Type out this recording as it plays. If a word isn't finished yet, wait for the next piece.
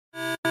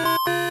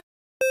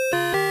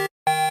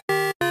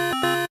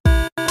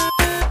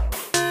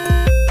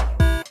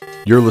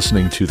You're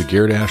listening to the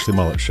Garrett Ashley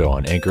Mullet Show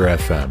on Anchor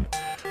FM.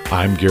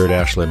 I'm Garrett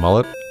Ashley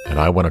Mullet, and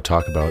I want to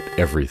talk about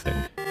everything.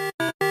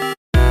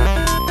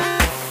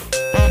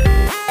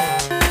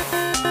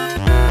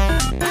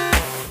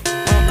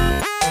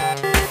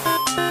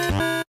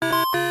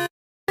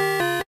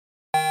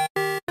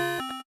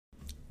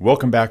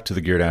 Welcome back to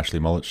the Garrett Ashley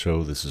Mullet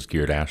Show. This is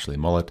Garrett Ashley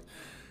Mullet,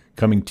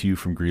 coming to you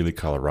from Greeley,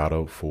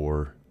 Colorado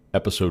for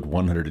episode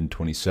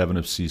 127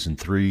 of Season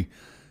 3,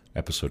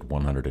 episode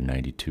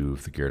 192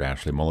 of the Garrett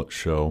Ashley Mullet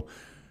Show.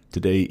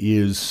 Today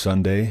is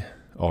Sunday,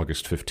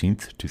 August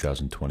 15th,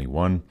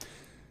 2021.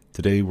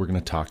 Today we're going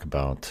to talk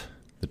about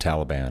the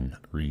Taliban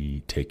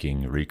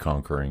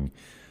reconquering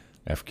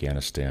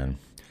Afghanistan.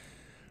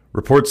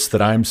 Reports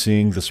that I'm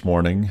seeing this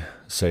morning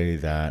say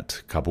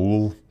that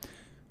Kabul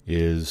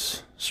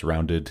is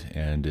surrounded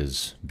and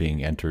is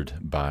being entered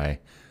by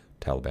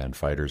Taliban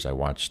fighters. I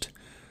watched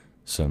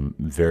some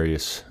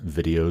various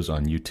videos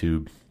on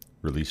YouTube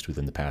released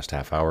within the past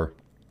half hour,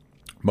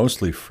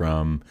 mostly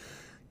from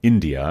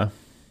India,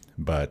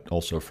 but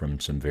also from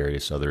some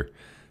various other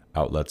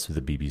outlets,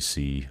 the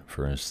BBC,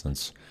 for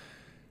instance,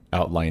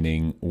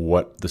 outlining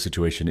what the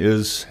situation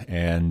is.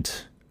 And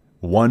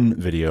one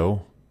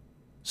video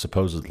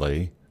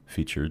supposedly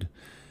featured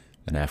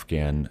an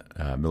Afghan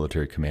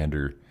military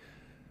commander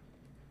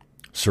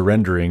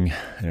surrendering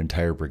an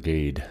entire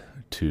brigade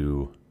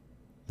to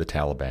the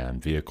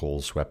Taliban,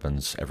 vehicles,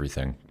 weapons,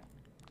 everything.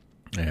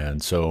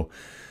 And so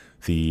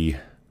the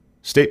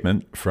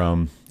statement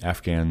from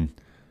Afghan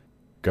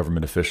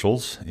government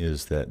officials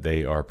is that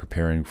they are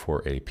preparing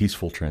for a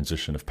peaceful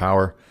transition of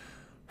power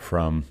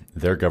from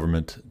their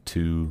government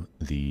to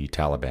the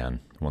Taliban.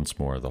 Once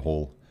more, the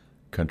whole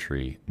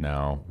country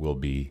now will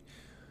be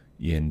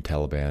in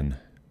Taliban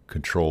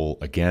control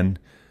again,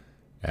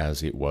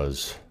 as it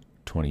was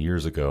 20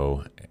 years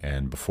ago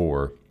and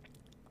before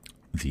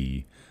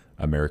the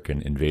American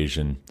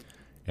invasion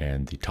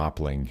and the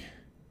toppling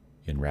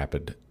in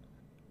rapid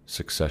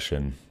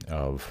succession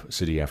of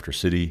city after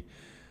city.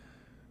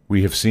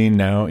 We have seen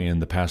now in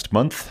the past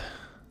month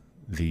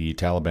the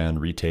Taliban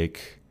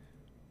retake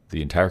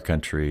the entire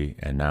country,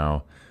 and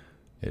now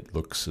it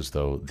looks as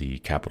though the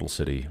capital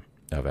city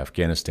of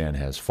Afghanistan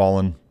has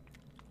fallen.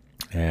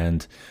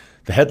 And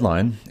the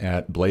headline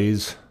at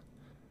Blaze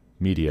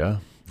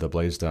Media,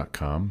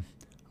 theblaze.com,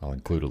 I'll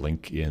include a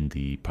link in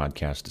the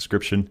podcast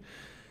description,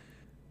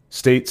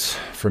 states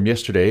from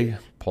yesterday,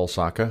 Paul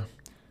Saka,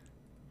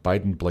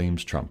 Biden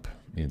blames Trump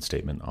in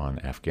statement on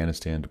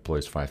Afghanistan,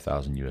 deploys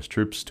 5,000 U.S.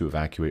 troops to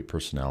evacuate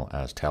personnel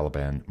as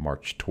Taliban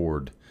march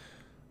toward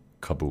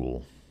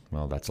Kabul.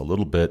 Well, that's a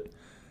little bit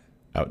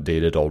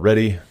outdated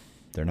already.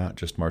 They're not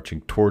just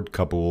marching toward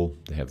Kabul.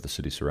 They have the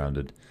city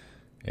surrounded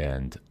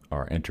and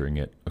are entering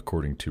it,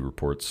 according to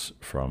reports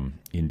from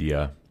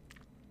India.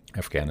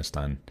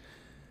 Afghanistan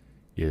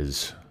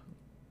is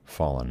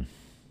fallen.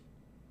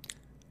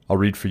 I'll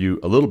read for you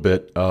a little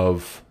bit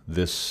of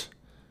this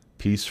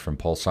piece from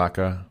Paul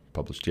Saka,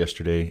 published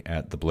yesterday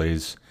at The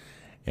Blaze,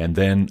 and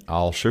then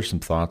I'll share some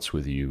thoughts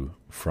with you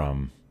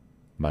from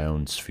my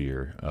own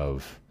sphere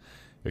of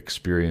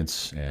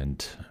experience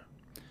and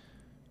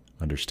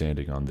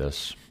understanding on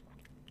this.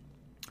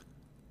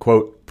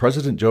 Quote,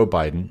 President Joe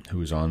Biden,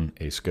 who is on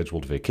a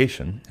scheduled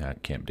vacation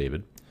at Camp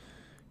David,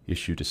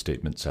 issued a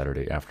statement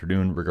Saturday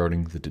afternoon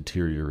regarding the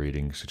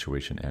deteriorating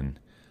situation in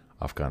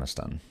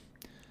Afghanistan.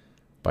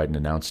 Biden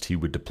announced he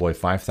would deploy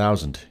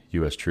 5,000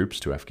 U.S. troops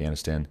to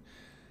Afghanistan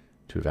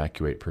to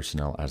evacuate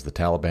personnel as the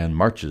Taliban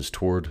marches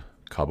toward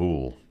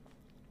Kabul.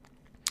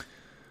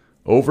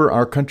 Over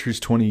our country's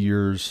 20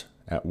 years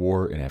at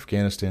war in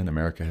Afghanistan,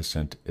 America has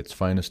sent its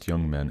finest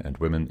young men and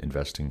women,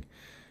 investing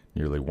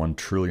nearly $1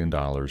 trillion,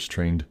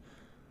 trained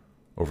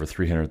over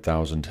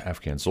 300,000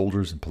 Afghan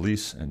soldiers and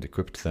police, and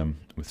equipped them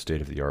with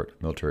state-of-the-art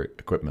military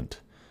equipment,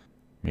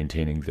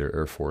 maintaining their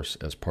air force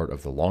as part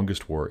of the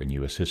longest war in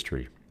U.S.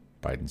 history,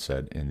 Biden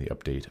said in the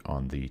update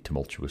on the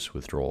tumultuous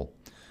withdrawal.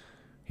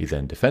 He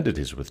then defended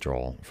his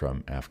withdrawal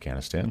from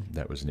Afghanistan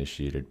that was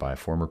initiated by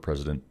former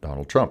President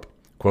Donald Trump.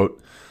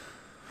 Quote,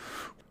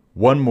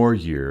 1 more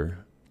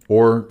year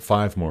or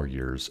 5 more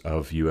years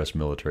of U.S.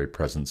 military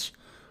presence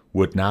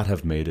would not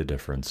have made a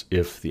difference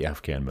if the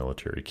Afghan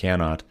military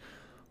cannot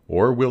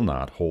or will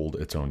not hold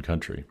its own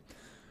country,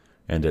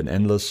 and an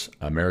endless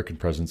American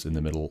presence in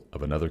the middle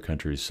of another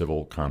country's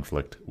civil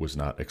conflict was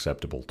not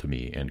acceptable to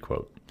me, end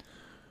quote.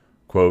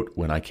 Quote,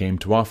 when I came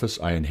to office,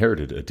 I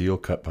inherited a deal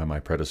cut by my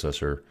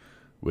predecessor,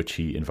 which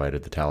he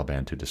invited the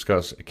Taliban to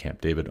discuss at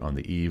Camp David on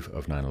the eve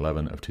of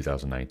 9/11 of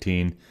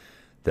 2019,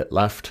 that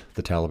left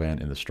the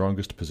Taliban in the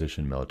strongest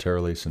position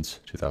militarily since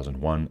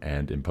 2001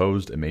 and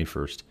imposed a May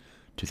 1st,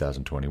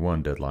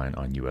 2021 deadline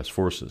on U.S.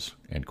 forces,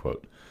 end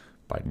quote,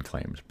 Biden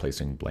claimed,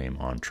 placing blame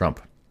on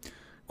Trump.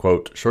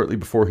 Quote, shortly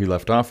before he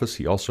left office,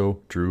 he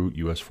also drew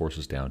U.S.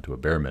 forces down to a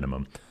bare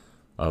minimum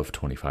of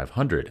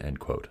 2,500, end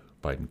quote,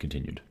 Biden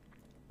continued.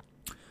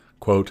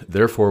 Quote,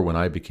 therefore, when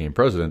I became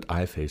president,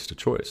 I faced a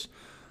choice.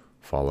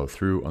 Follow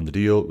through on the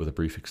deal with a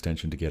brief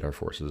extension to get our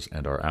forces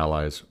and our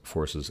allies'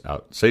 forces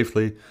out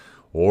safely,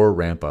 or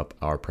ramp up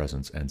our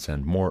presence and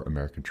send more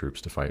American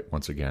troops to fight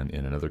once again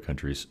in another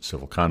country's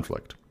civil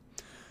conflict.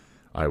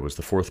 I was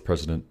the fourth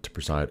president to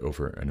preside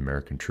over an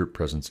American troop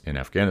presence in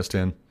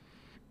Afghanistan.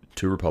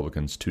 2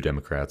 Republicans, 2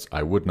 Democrats.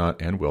 I would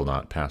not and will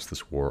not pass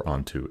this war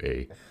on to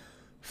a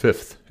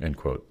fifth, end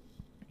quote.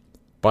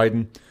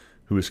 Biden,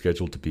 who is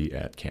scheduled to be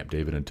at Camp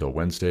David until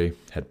Wednesday,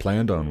 had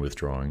planned on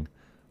withdrawing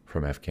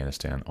from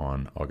Afghanistan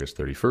on August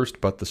 31st,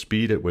 but the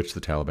speed at which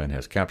the Taliban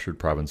has captured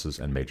provinces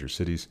and major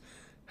cities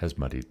has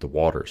muddied the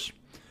waters.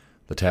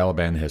 The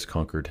Taliban has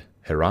conquered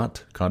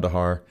Herat,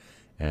 Kandahar,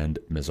 and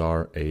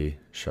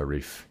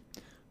Mazar-e-Sharif,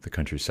 the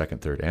country's second,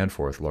 third, and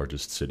fourth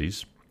largest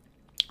cities.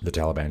 The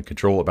Taliban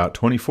control about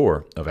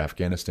 24 of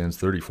Afghanistan's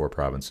 34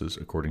 provinces,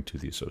 according to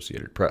the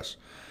Associated Press.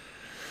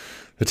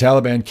 The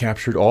Taliban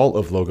captured all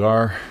of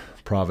Logar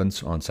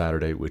province on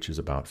Saturday, which is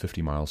about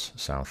 50 miles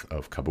south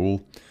of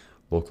Kabul.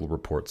 Local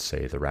reports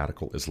say the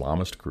radical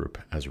Islamist group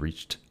has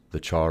reached the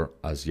Char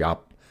Azyap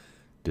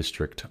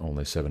district,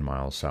 only 7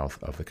 miles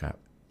south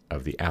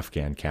of the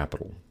Afghan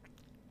capital.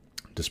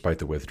 Despite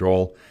the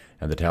withdrawal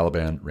and the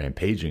Taliban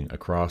rampaging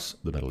across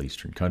the Middle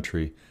Eastern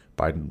country,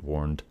 Biden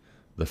warned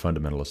the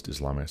fundamentalist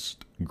Islamist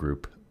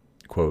group,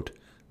 quote,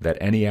 that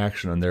any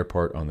action on their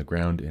part on the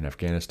ground in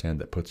Afghanistan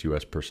that puts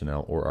U.S.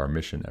 personnel or our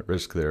mission at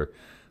risk there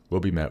will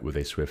be met with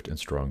a swift and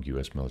strong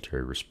U.S.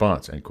 military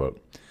response, end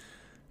quote.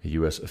 A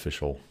U.S.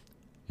 official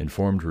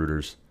informed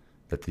Reuters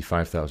that the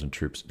 5,000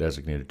 troops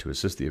designated to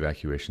assist the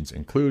evacuations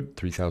include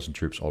 3,000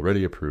 troops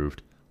already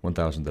approved,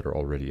 1,000 that are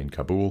already in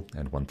Kabul,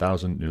 and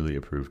 1,000 newly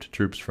approved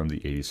troops from the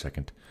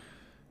 82nd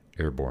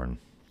Airborne.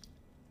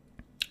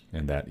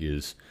 And that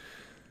is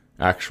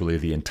actually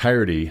the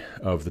entirety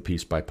of the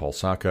piece by Paul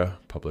Saka,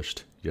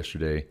 published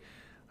yesterday.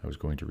 I was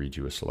going to read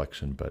you a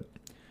selection, but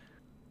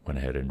went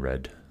ahead and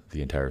read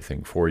the entire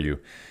thing for you.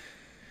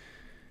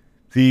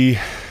 The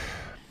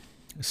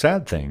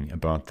sad thing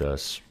about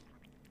this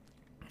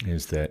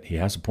is that he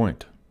has a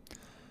point.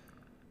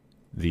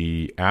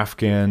 The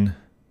Afghan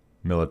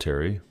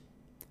military,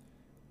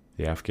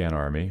 the Afghan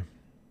army,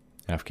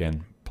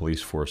 Afghan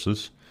police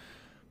forces,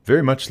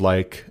 very much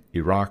like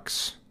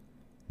Iraq's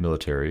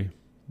military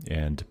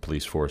and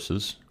police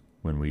forces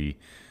when we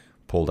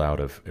pulled out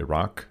of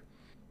Iraq,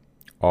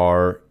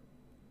 are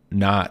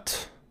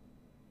not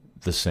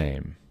the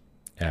same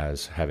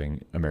as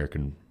having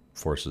American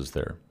forces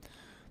there.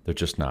 They're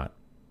just not.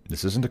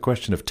 This isn't a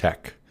question of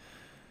tech.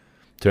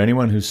 To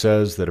anyone who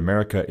says that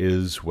America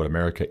is what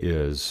America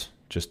is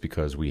just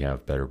because we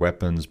have better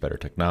weapons, better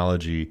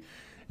technology,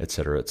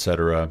 etc.,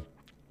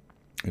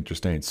 it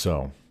just ain't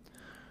so.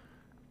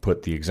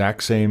 Put the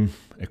exact same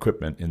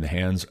equipment in the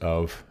hands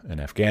of an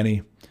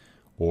Afghani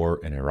or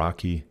an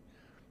Iraqi,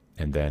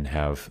 and then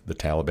have the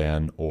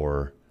Taliban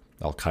or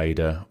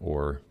Al-Qaeda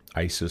or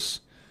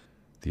ISIS,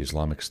 the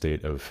Islamic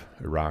State of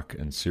Iraq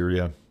and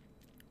Syria,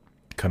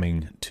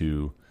 coming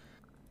to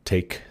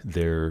take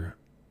their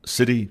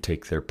city,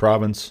 take their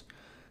province,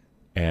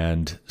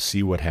 and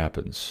see what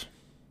happens.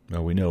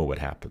 Well, we know what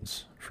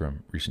happens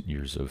from recent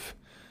years of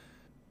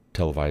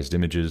televised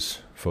images,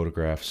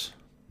 photographs,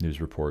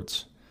 news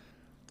reports.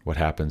 What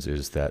happens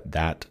is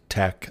that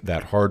tech,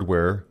 that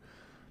hardware,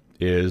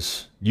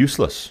 is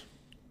useless.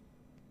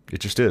 It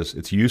just is.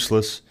 It's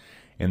useless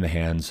in the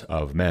hands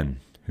of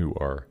men who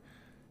are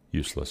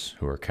useless,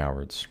 who are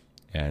cowards.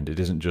 And it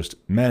isn't just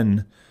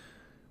men,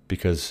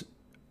 because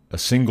a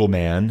single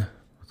man,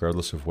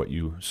 regardless of what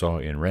you saw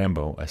in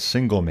Rambo, a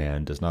single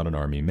man does not an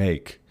army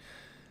make.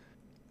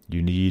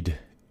 You need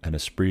an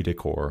esprit de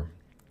corps,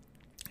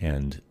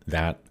 and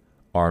that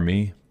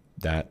army,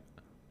 that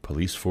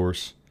police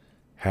force,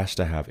 has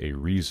to have a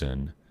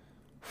reason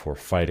for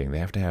fighting. They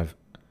have to have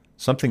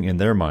something in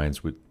their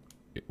minds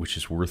which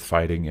is worth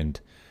fighting and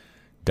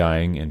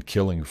dying and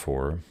killing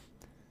for,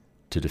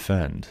 to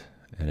defend.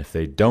 And if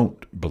they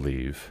don't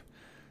believe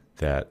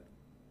that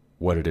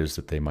what it is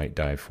that they might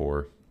die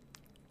for,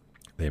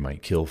 they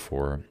might kill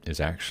for, is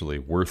actually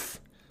worth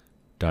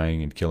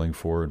dying and killing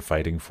for and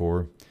fighting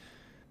for,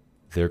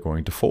 they're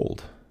going to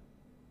fold.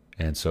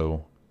 And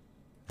so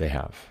they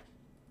have.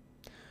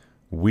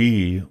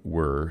 We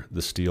were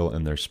the steel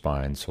in their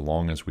spine so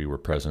long as we were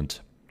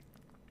present.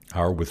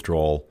 Our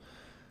withdrawal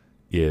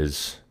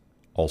is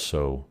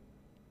also,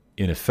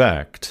 in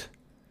effect,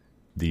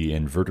 the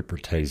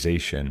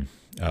invertebrاتization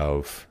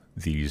of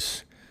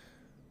these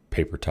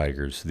paper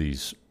tigers,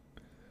 these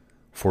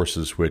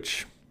forces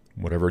which,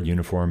 whatever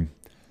uniform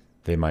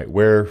they might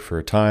wear for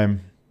a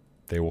time,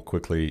 they will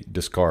quickly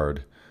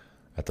discard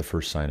at the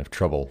first sign of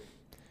trouble.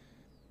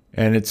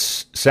 And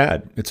it's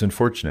sad. It's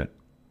unfortunate.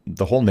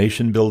 The whole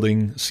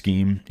nation-building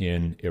scheme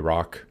in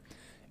Iraq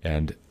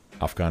and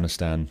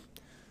Afghanistan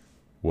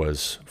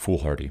was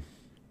foolhardy.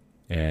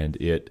 And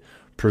it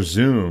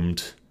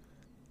presumed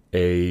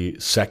a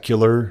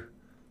secular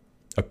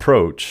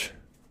approach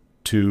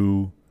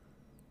to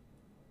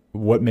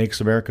what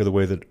makes America the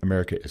way that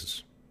America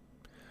is.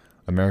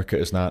 America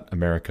is not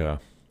America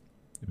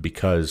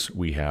because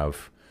we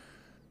have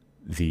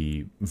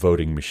the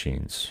voting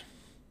machines,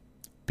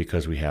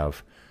 because we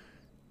have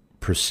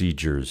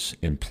procedures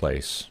in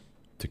place,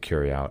 to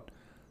carry out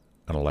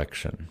an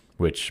election,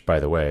 which, by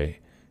the way,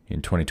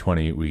 in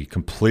 2020, we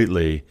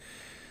completely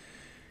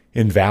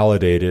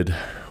invalidated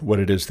what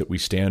it is that we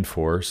stand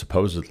for,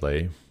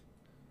 supposedly.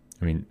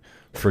 I mean,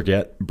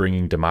 forget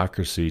bringing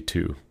democracy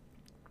to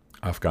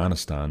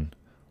Afghanistan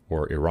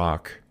or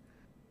Iraq.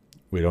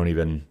 We don't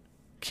even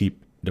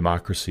keep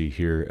democracy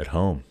here at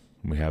home.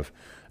 We have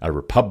a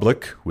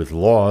republic with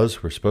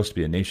laws. We're supposed to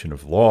be a nation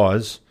of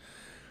laws.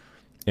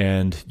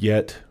 And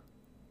yet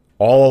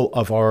all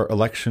of our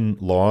election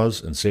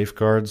laws and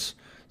safeguards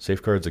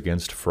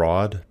against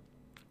fraud,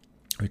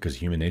 because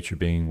human nature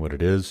being what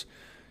it is,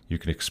 you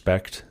can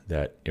expect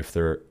that if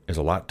there is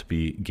a lot to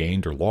be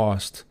gained or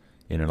lost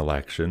in an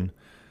election,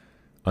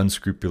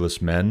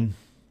 unscrupulous men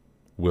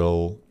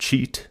will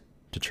cheat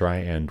to try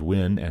and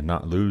win and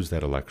not lose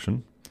that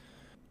election.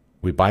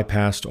 We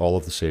bypassed all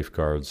of the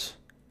safeguards,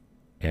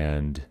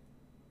 and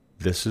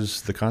this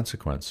is the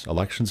consequence.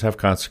 Elections have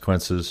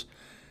consequences,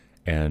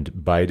 and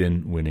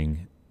Biden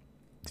winning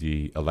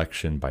the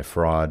election by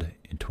fraud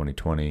in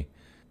 2020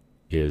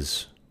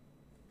 is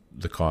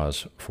the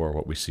cause for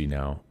what we see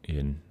now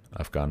in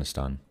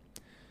Afghanistan.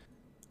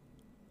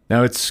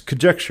 Now, it's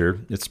conjecture,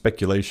 it's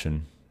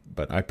speculation,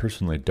 but I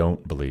personally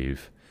don't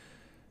believe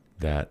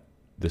that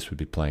this would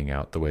be playing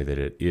out the way that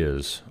it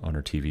is on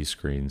our TV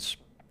screens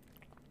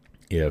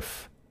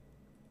if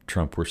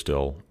Trump were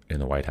still in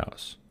the White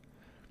House.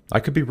 I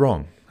could be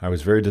wrong. I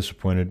was very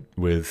disappointed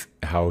with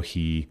how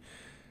he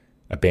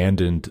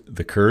abandoned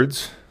the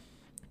Kurds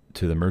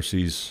to the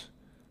mercies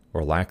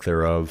or lack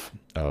thereof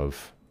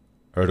of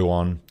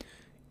Erdogan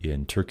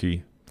in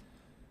Turkey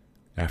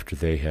after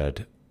they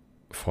had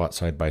fought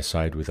side by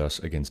side with us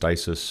against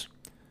ISIS.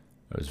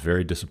 I was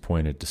very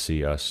disappointed to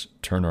see us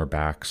turn our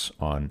backs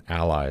on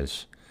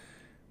allies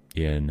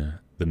in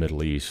the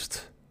Middle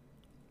East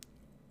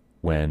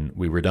when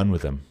we were done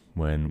with them,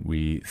 when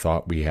we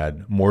thought we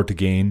had more to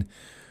gain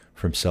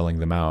from selling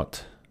them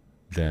out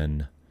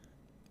than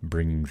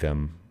bringing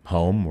them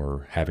home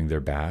or having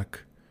their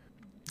back,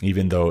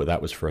 even though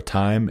that was for a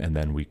time, and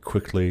then we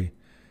quickly,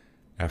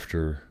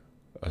 after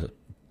a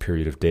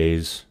period of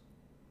days,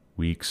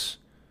 weeks,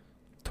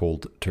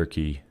 told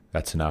Turkey,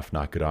 that's enough,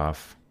 knock it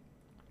off.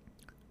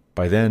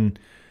 By then,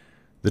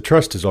 the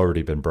trust has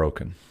already been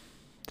broken.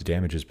 The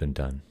damage has been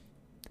done.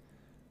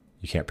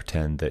 You can't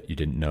pretend that you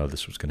didn't know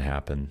this was going to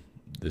happen.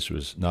 This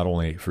was not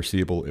only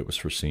foreseeable, it was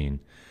foreseen.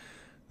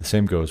 The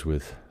same goes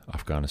with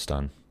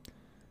Afghanistan.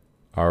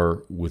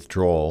 Our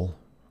withdrawal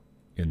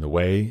in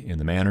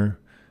the manner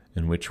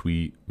in which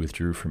we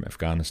withdrew from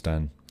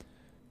Afghanistan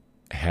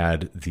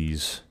had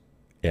these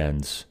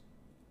ends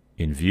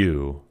in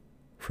view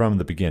from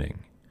the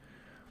beginning.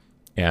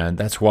 And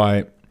that's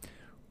why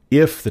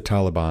if the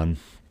Taliban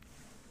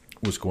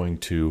was going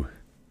to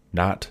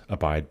not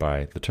abide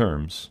by the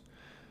terms,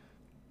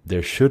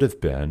 there should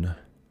have been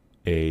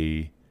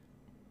a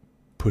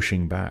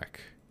pushing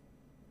back,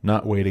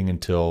 not waiting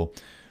until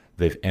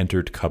they've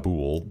entered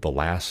Kabul, the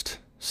last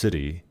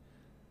city,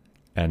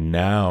 and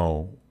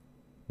now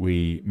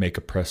we make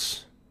a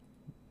press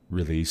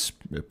release,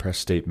 a press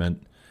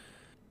statement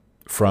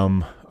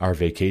from our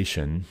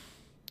vacation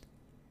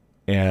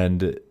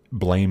and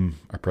blame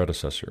our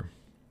predecessor.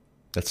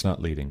 That's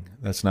not leading.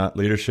 That's not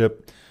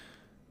leadership.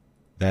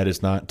 That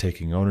is not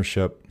taking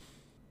ownership.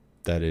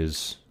 That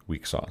is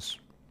weak sauce.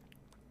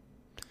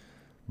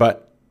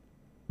 But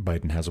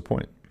Biden has a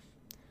point.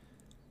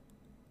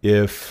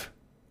 If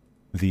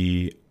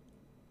the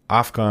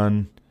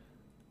Afghan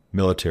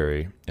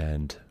military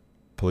and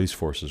police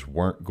forces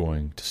weren't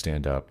going to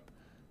stand up,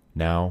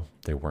 now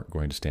they weren't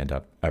going to stand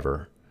up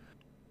ever.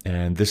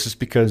 And this is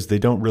because they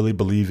don't really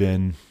believe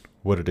in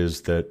what it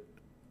is that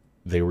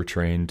they were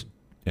trained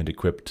and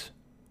equipped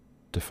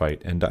to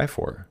fight and die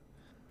for,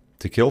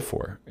 to kill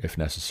for, if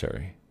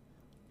necessary.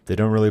 They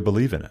don't really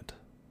believe in it.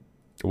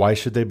 Why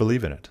should they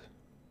believe in it?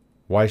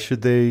 Why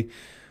should they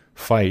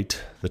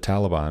fight the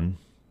Taliban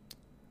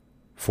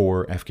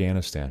for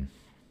Afghanistan,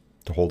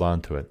 to hold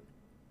on to it?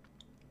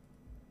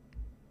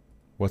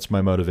 What's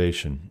my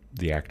motivation?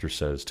 The actor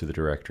says to the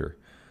director.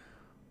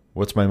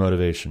 What's my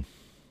motivation?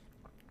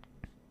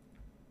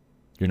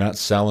 You're not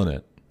selling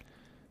it.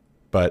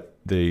 But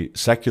the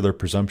secular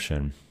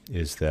presumption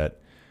is that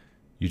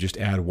you just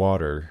add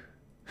water.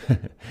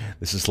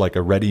 This is like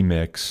a ready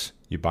mix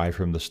you buy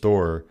from the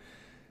store.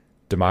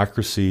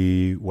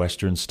 Democracy,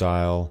 Western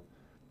style,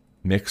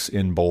 mix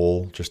in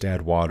bowl, just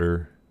add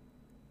water,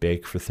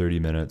 bake for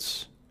 30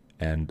 minutes,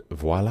 and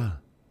voila.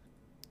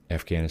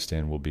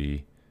 Afghanistan will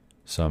be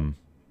some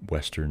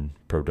Western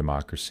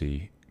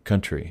pro-democracy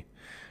country.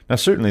 Now,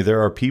 certainly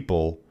there are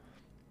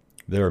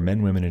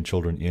men, women, and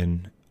children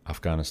in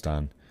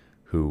Afghanistan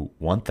who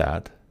want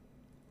that,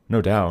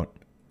 no doubt.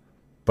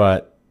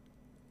 But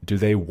do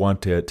they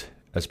want it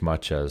as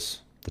much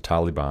as the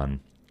Taliban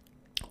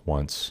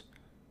wants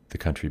the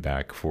country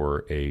back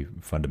for a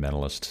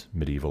fundamentalist,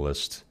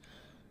 medievalist,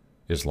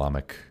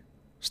 Islamic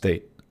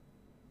state?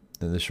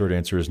 And the short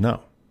answer is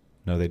no.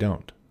 No, they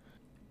don't.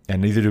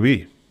 And neither do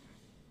we,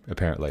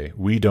 apparently.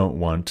 We don't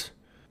want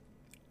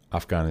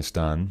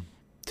Afghanistan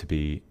to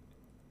be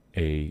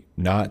a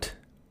not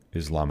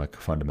Islamic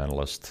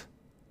fundamentalist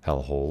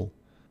hellhole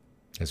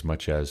as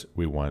much as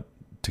we want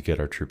to get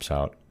our troops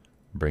out,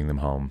 bring them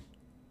home.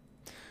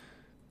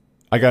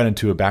 I got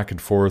into a back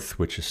and forth,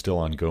 which is still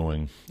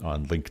ongoing,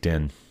 on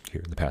LinkedIn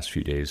here in the past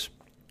few days,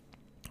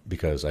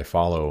 because I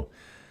follow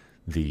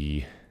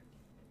the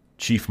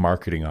chief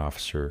marketing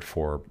officer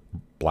for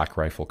Black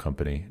Rifle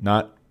Company,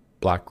 not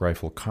Black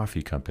Rifle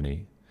Coffee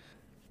Company,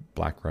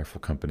 Black Rifle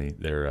Company.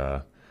 They're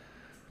a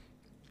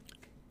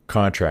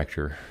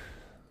contractor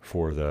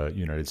for the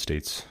United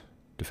States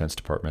Defense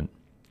Department.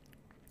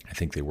 I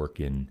think they work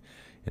in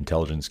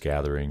intelligence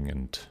gathering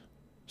and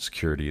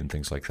security and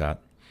things like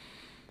that.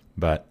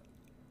 But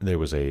there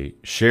was a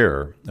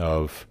share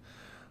of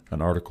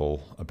an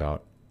article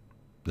about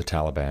the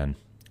Taliban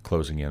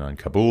closing in on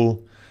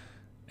Kabul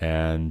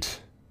and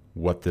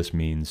what this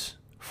means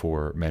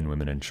for men,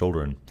 women, and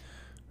children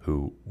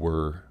who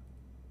were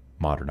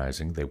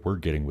modernizing. They were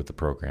getting with the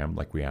program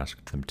like we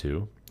asked them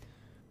to.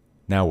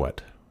 Now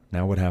what?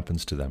 Now what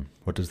happens to them?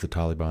 What does the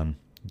Taliban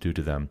do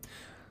to them?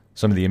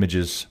 Some of the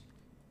images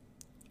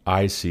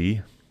I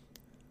see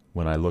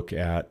when I look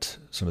at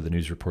some of the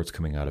news reports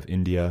coming out of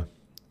India,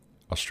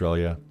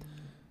 Australia,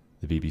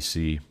 the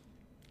BBC,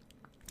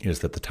 is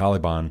that the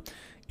Taliban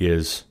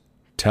is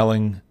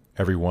telling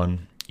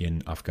everyone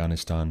in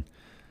Afghanistan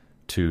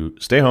to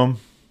stay home.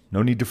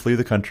 No need to flee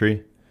the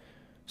country.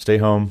 Stay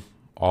home.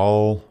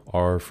 All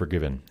are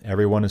forgiven.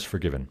 Everyone is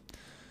forgiven.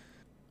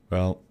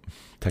 Well,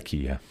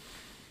 taqiyya,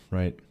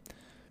 right?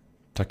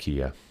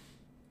 Taqiyya.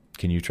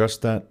 Can you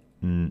trust that?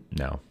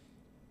 No.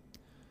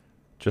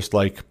 Just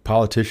like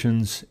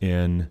politicians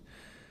in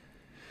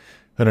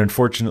an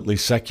unfortunately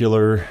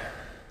secular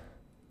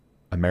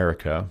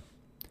America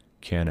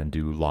can and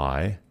do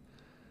lie,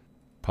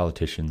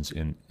 politicians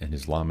in an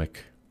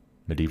Islamic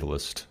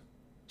medievalist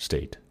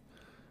state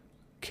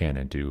can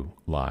and do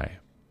lie.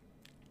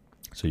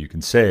 So you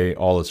can say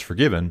all is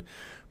forgiven,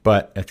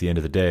 but at the end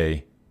of the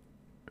day,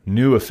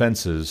 new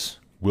offenses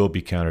will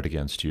be counted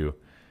against you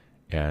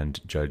and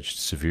judged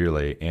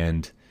severely.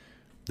 And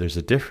there's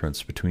a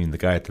difference between the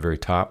guy at the very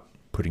top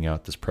putting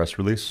out this press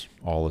release,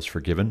 all is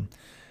forgiven,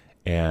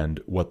 and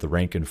what the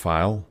rank and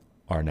file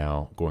are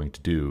now going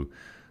to do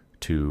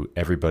to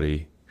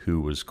everybody who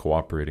was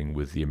cooperating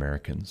with the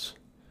Americans.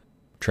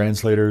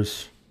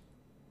 Translators,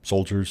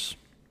 soldiers,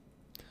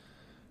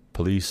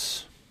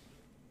 police,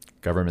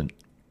 government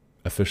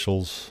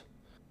officials.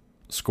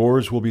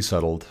 Scores will be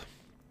settled.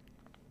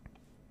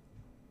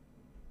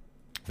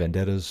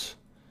 Vendettas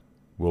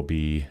will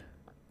be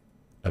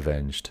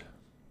avenged.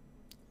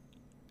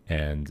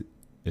 And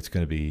it's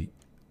going to be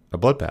a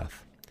bloodbath.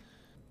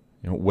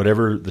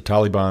 Whatever the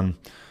Taliban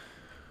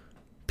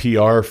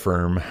PR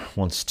firm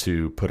wants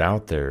to put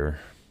out there,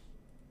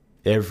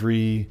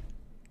 every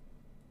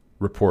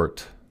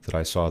report that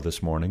I saw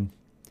this morning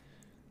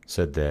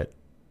said that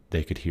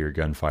they could hear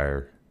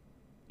gunfire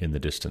in the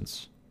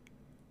distance.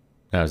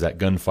 Now, is that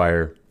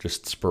gunfire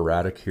just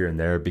sporadic here and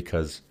there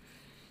because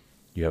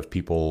you have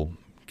people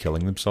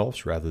killing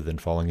themselves rather than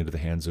falling into the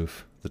hands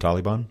of the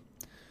Taliban?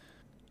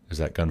 Is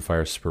that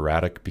gunfire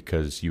sporadic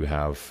because you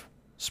have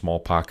small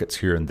pockets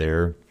here and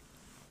there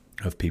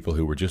of people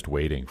who were just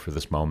waiting for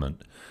this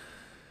moment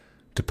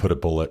to put a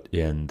bullet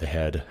in the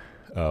head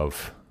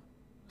of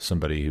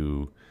somebody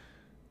who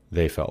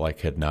they felt like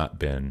had not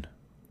been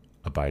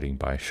abiding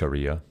by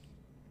Sharia?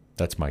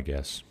 That's my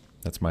guess.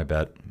 That's my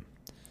bet.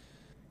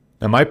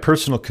 Now, my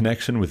personal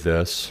connection with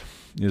this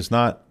is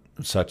not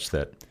such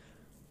that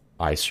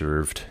I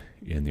served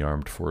in the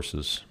armed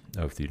forces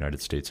of the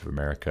United States of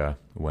America,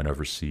 went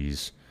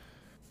overseas.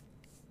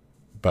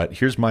 But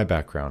here's my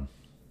background.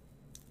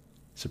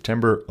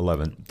 September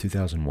 11,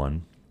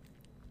 2001,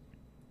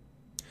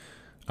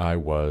 I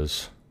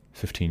was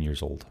 15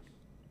 years old.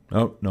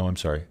 Oh, no, I'm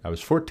sorry. I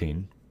was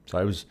 14. So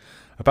I was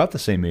about the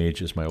same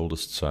age as my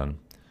oldest son.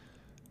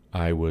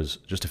 I was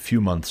just a few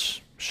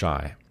months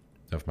shy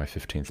of my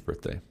 15th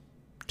birthday.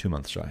 2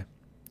 months shy.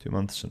 2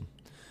 months and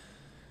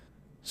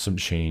some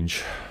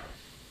change,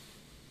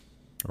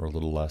 or a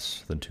little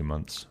less than 2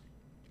 months.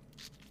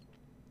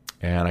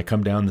 And I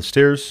come down the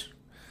stairs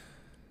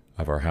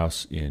of our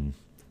house in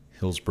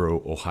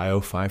Hillsboro, Ohio,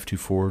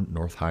 524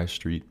 North High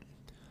Street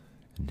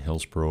in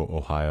Hillsboro,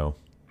 Ohio.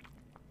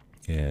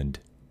 And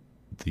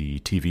the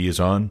TV is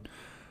on.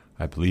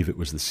 I believe it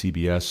was the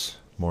CBS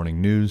Morning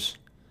News.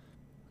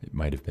 It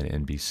might have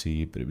been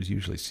NBC, but it was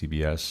usually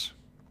CBS.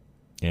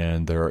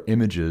 And there are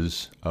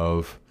images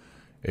of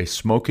a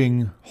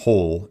smoking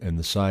hole in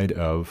the side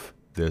of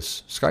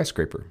this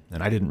skyscraper.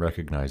 And I didn't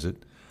recognize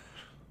it.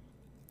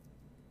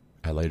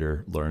 I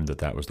later learned that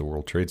that was the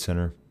World Trade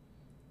Center.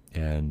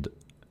 And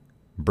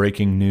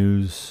breaking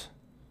news,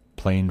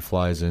 plane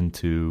flies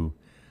into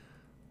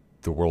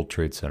the World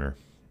Trade Center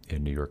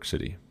in New York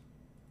City.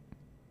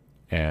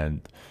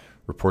 And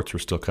reports were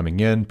still coming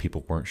in.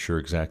 People weren't sure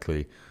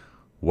exactly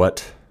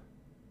what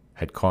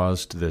had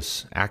caused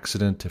this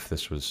accident, if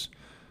this was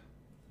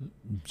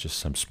just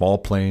some small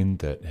plane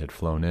that had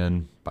flown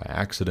in by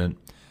accident,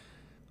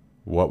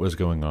 what was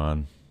going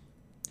on.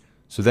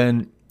 So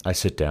then I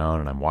sit down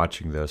and I'm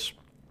watching this,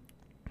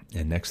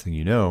 and next thing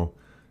you know,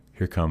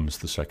 here comes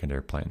the second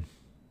airplane.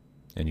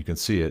 And you can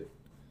see it,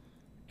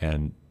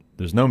 and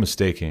there's no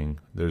mistaking,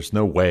 there's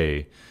no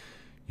way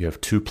you have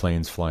two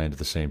planes fly into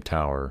the same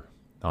tower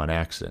on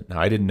accident. Now,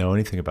 I didn't know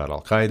anything about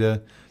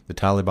Al-Qaeda, the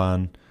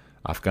Taliban,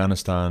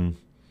 Afghanistan.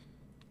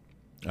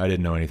 I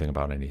didn't know anything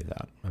about any of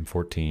that. I'm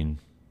 14.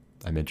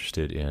 I'm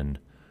interested in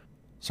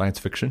science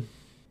fiction,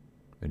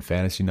 in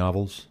fantasy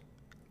novels,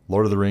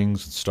 Lord of the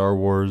Rings, and Star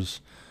Wars,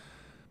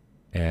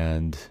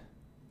 and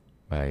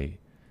my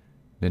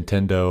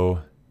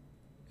Nintendo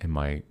and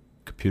my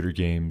computer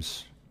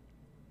games.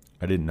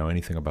 I didn't know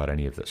anything about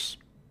any of this.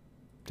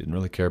 Didn't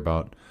really care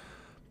about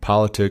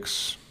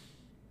politics.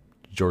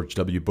 George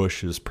W.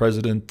 Bush is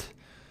president,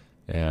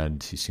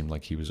 and he seemed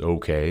like he was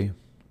okay.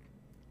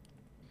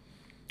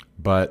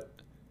 But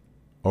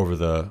over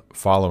the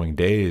following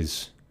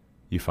days,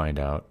 you find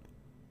out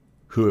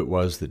who it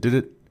was that did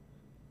it,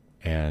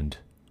 and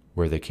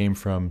where they came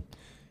from,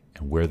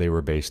 and where they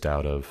were based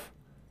out of.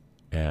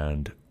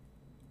 And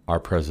our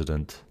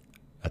president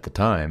at the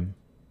time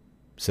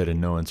said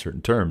in no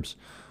uncertain terms,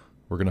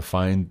 we're going to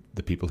find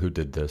the people who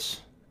did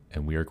this,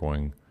 and we are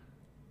going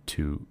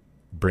to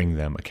bring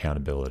them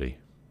accountability.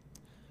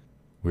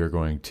 We are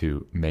going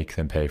to make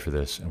them pay for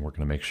this, and we're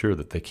going to make sure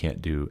that they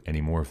can't do any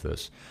more of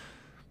this.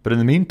 But in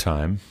the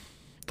meantime,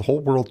 the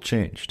whole world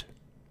changed.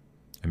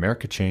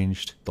 America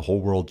changed. The whole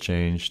world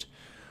changed.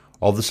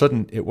 All of a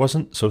sudden, it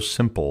wasn't so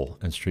simple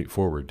and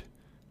straightforward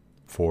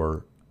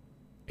for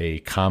a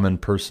common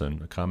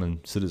person, a common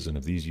citizen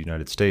of these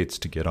United States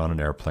to get on an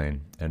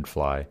airplane and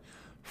fly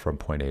from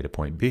point A to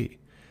point B.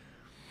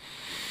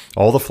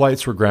 All the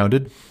flights were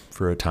grounded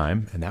for a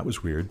time, and that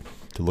was weird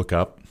to look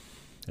up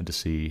and to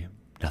see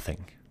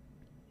nothing.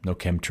 No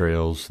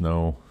chemtrails,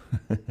 no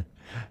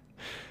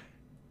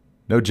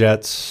no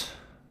jets,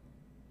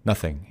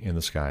 nothing in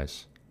the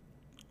skies.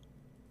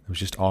 It was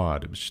just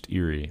odd. It was just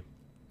eerie.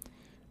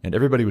 And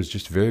everybody was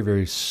just very,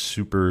 very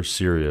super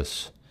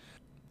serious.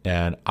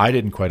 And I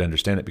didn't quite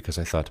understand it because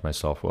I thought to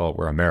myself, well,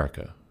 we're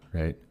America,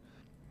 right?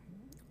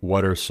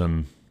 What are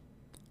some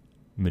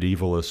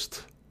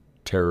medievalist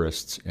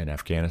terrorists in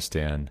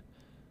Afghanistan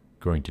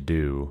going to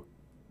do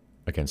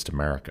against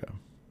America?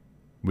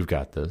 We've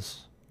got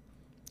this.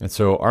 And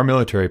so our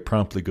military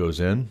promptly goes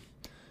in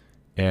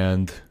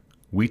and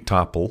we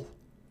topple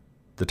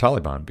the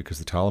Taliban because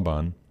the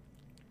Taliban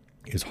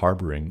is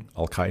harboring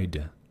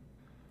Al-Qaeda.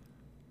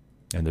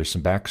 And there's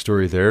some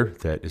backstory there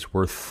that is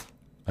worth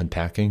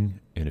unpacking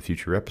in a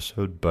future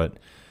episode, but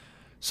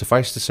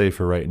suffice to say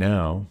for right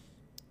now,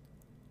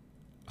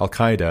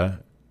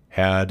 Al-Qaeda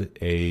had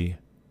a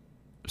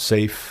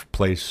safe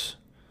place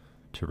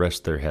to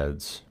rest their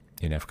heads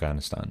in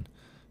Afghanistan,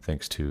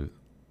 thanks to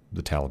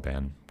the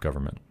Taliban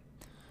government,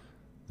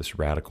 this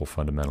radical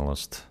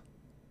fundamentalist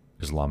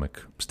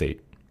Islamic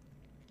state.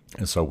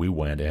 And so we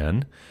went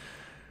in,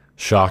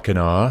 shock and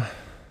awe,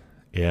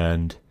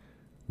 and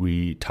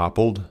we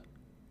toppled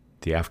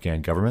the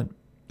Afghan government,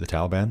 the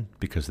Taliban,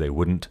 because they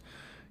wouldn't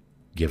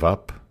give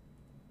up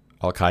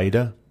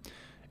Al-Qaeda,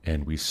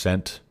 and we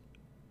sent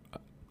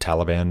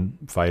Taliban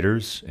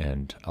fighters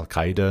and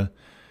Al-Qaeda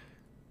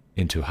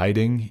into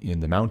hiding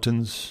in the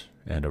mountains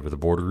and over the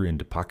border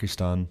into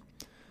Pakistan.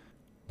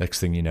 Next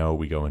thing you know,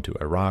 we go into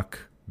Iraq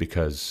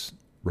because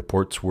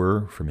reports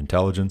were from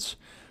intelligence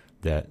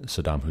that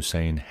Saddam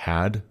Hussein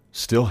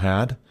still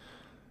had,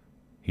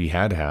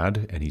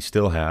 and he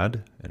still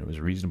had, and it was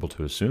reasonable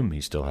to assume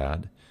he still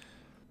had,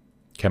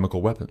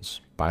 chemical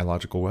weapons,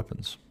 biological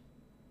weapons,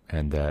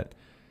 and that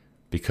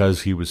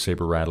because he was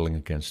saber-rattling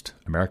against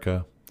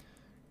America,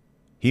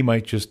 he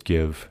might just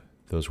give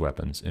those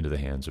weapons into the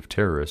hands of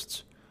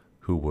terrorists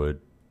who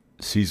would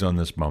seize on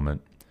this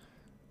moment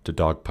to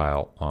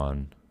dogpile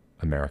on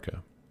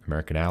America,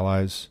 American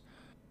allies,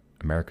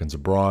 Americans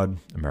abroad,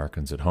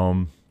 Americans at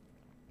home.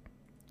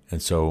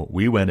 And so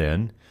we went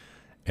in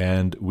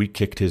and we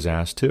kicked his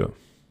ass too.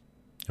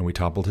 And we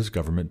toppled his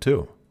government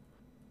too.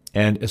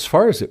 And as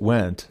far as it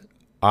went,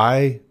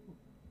 I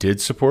did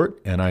support,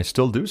 and I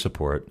still do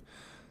support,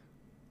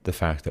 the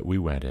fact that we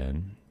went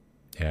in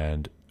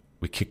and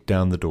we kicked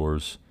down the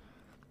doors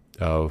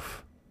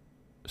of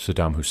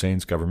Saddam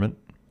Hussein's government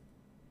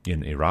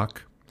in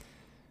Iraq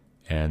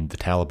and the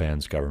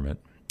Taliban's government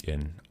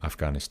in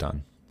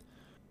Afghanistan.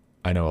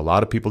 I know a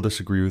lot of people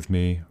disagree with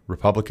me,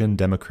 Republican,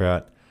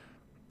 Democrat.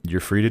 You're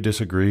free to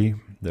disagree.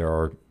 There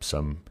are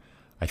some,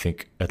 I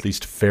think, at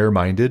least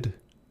fair-minded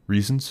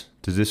reasons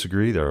to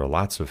disagree. There are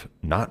lots of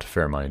not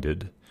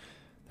fair-minded.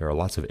 There are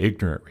lots of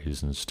ignorant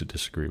reasons to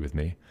disagree with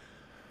me.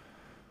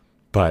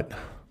 But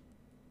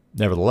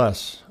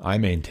nevertheless, I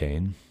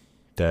maintain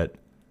that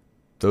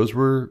those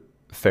were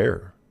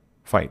fair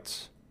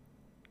fights.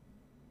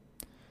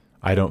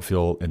 I don't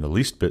feel in the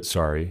least bit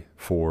sorry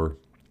for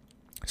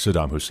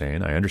Saddam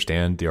Hussein. I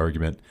understand the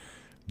argument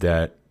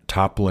that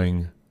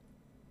toppling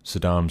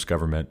Saddam's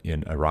government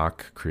in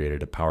Iraq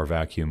created a power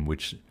vacuum,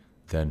 which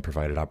then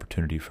provided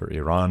opportunity for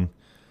Iran,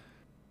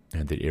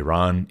 and that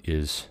Iran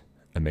is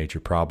a major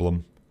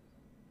problem.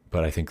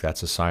 but I think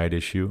that's a side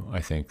issue.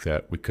 I think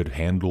that we could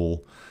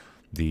handle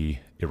the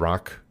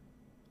Iraq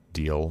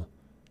deal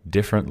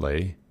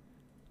differently,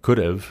 could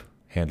have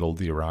handled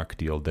the Iraq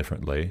deal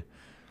differently,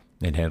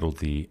 and handled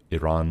the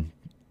Iran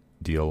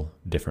deal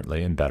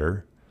differently and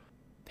better.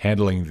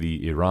 Handling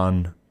the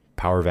Iran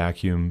power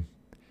vacuum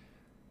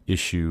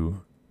issue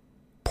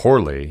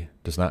poorly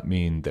does not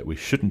mean that we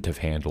shouldn't have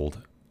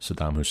handled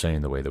Saddam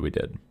Hussein the way that we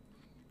did.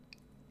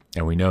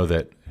 And we know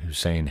that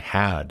Hussein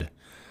had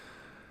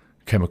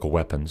chemical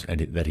weapons and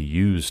that he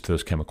used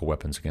those chemical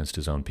weapons against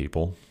his own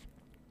people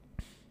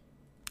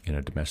in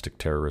a domestic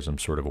terrorism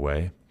sort of a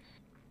way,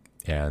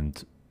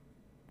 and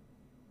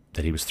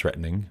that he was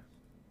threatening.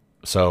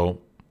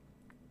 So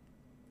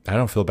I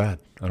don't feel bad.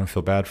 I don't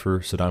feel bad for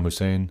Saddam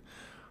Hussein.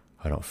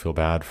 I don't feel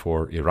bad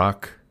for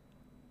Iraq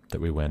that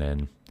we went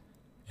in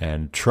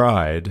and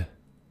tried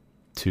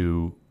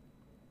to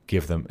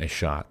give them a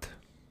shot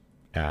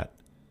at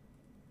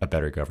a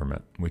better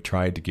government. We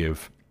tried to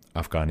give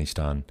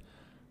Afghanistan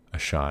a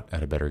shot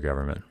at a better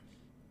government.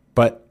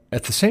 But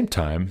at the same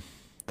time,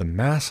 the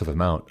massive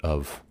amount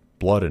of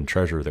blood and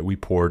treasure that we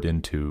poured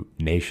into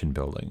nation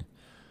building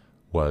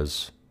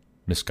was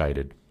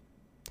misguided.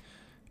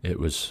 It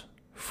was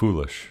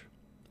foolish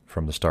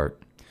from the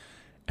start.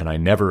 And I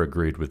never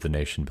agreed with the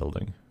nation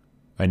building.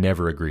 I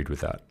never agreed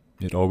with that.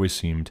 It always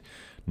seemed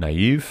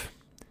naive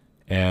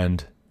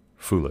and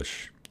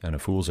foolish and a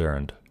fool's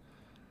errand,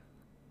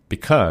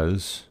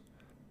 because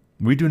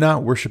we do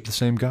not worship the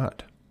same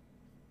God.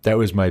 That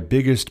was my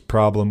biggest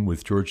problem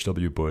with George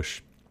W.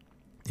 Bush,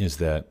 is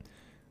that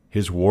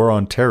his war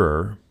on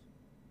terror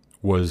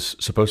was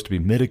supposed to be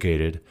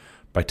mitigated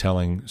by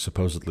telling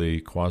supposedly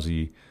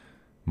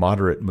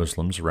quasi-moderate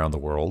Muslims around the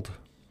world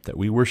that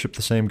we worship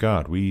the same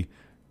God. We,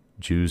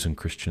 Jews and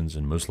Christians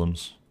and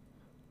Muslims,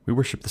 we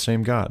worship the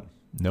same God.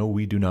 No,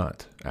 we do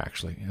not,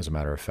 actually, as a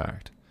matter of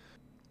fact.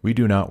 We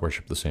do not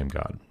worship the same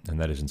God, and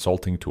that is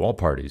insulting to all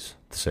parties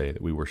to say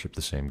that we worship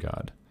the same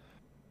God.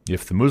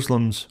 If the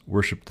Muslims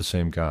worship the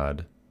same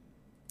God,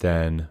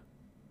 then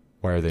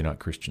why are they not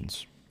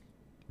Christians?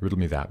 Riddle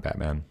me that,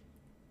 Batman.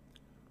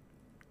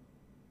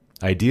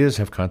 Ideas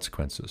have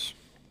consequences.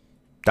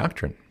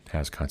 Doctrine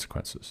has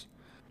consequences.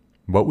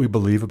 What we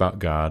believe about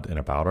God and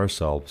about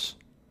ourselves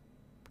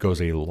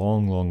goes a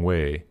long, long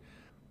way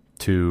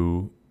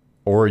to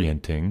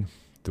orienting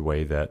the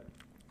way that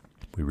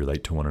we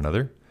relate to one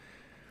another,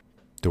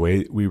 the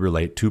way we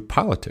relate to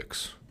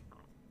politics,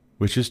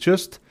 which is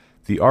just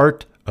the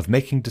art of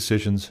making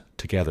decisions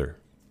together.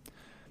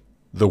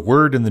 The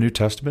word in the New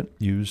Testament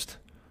used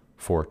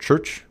for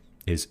church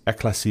is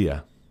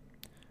ekklesia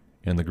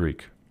in the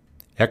Greek.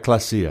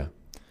 Ekklesia.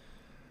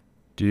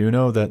 Do you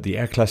know that the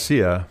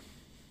ekklesia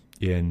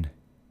in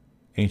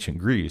ancient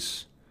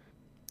Greece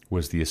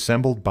was the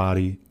assembled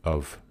body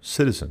of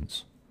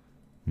citizens,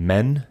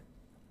 men,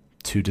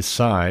 to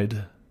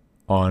decide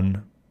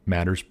on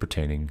matters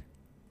pertaining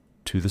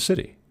to the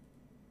city,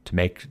 to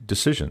make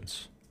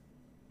decisions?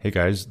 Hey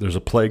guys, there's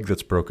a plague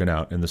that's broken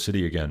out in the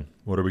city again.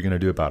 What are we going to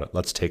do about it?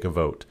 Let's take a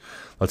vote.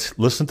 Let's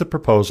listen to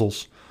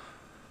proposals.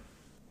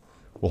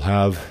 We'll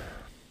have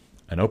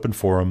an open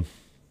forum.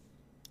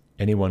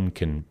 Anyone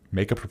can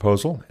make a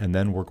proposal, and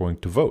then we're going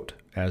to vote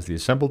as the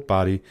assembled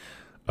body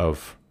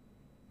of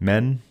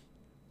men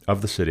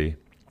of the city.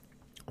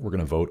 We're going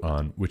to vote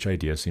on which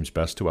idea seems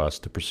best to us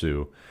to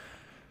pursue,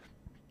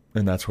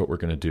 and that's what we're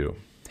going to do.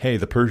 Hey,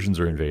 the Persians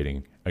are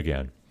invading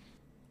again.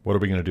 What are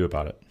we going to do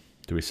about it?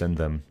 Do we send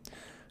them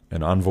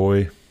an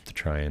envoy to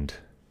try and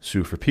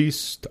sue for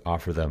peace, to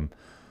offer them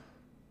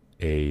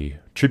a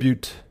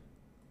tribute?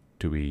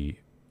 Do we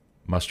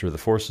muster the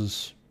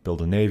forces,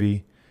 build a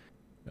navy,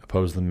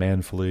 oppose them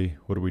manfully?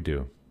 What do we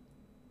do?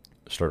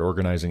 Start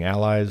organizing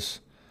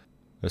allies,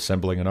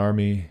 assembling an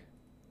army?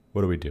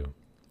 What do we do?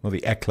 Well,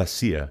 the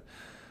ekklesia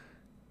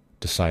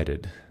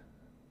decided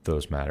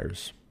those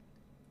matters.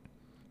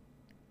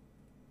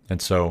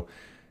 And so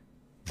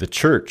the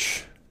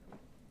church,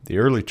 the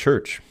early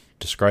church,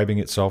 describing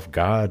itself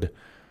God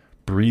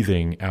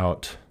breathing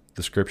out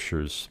the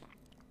scriptures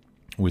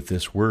with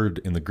this word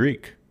in the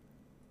Greek,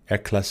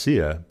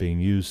 ekklesia, being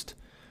used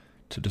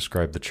to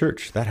describe the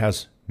church, that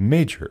has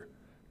major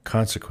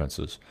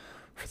consequences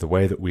for the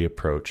way that we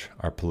approach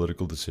our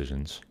political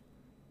decisions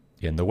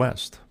in the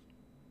West.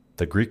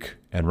 The Greek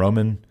and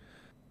Roman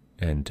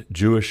and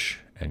Jewish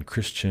and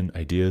Christian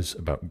ideas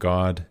about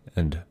God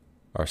and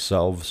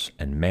ourselves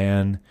and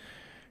man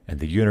and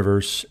the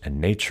universe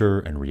and nature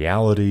and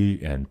reality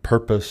and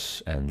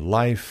purpose and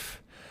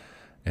life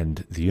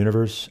and the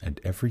universe and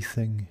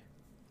everything,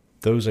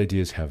 those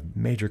ideas have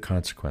major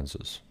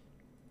consequences.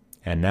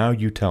 And now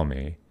you tell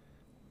me,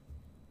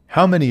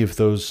 how many of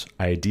those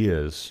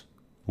ideas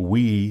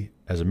we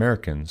as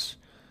Americans,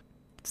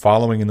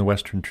 following in the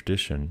Western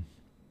tradition,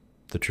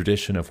 the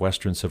tradition of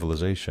Western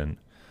civilization,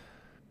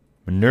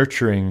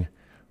 nurturing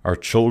our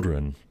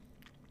children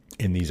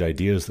in these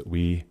ideas that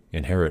we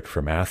inherit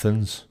from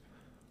Athens,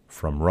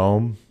 from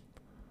Rome,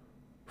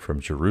 from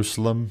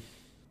Jerusalem,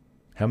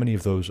 how many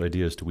of those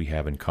ideas do we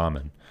have in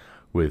common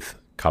with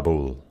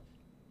Kabul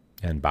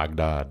and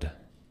Baghdad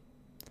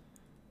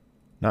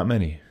Not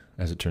many,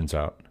 as it turns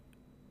out.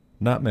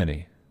 Not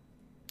many.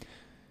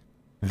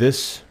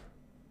 This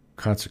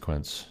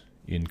consequence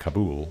in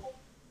Kabul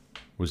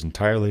was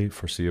entirely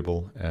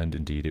foreseeable, and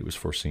indeed it was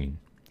foreseen.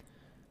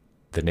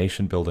 The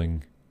nation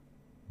building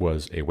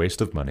was a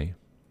waste of money.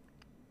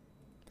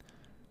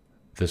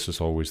 This is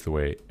always the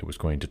way it was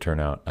going to turn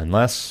out,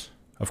 unless,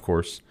 of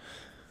course,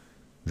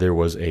 there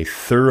was a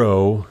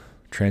thorough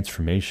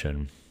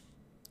transformation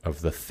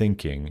of the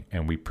thinking,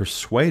 and we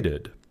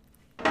persuaded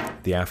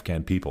the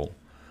Afghan people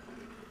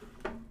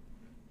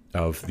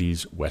of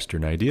these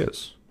Western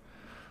ideas.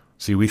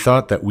 See, we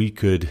thought that we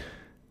could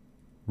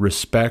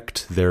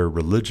respect their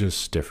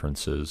religious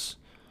differences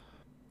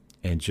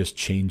and just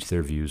change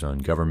their views on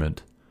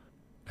government,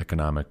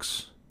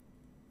 economics,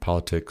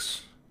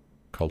 politics,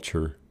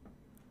 culture.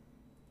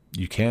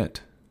 You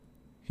can't.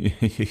 You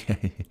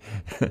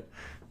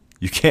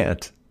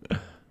can't.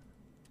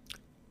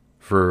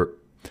 For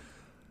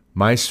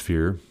my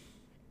sphere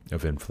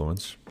of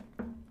influence,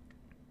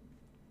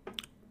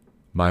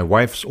 my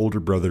wife's older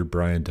brother,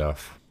 Brian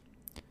Duff,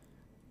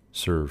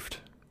 served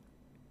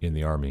in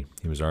the Army.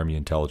 He was Army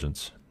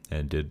intelligence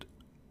and did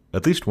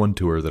at least one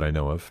tour that I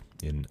know of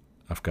in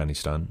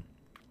Afghanistan.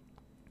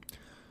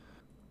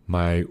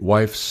 My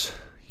wife's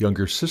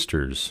younger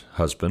sister's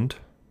husband,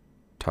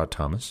 Todd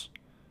Thomas,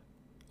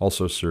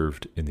 also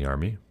served in the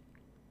Army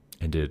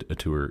and did a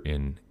tour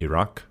in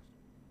Iraq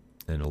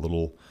and a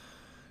little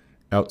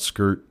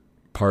outskirt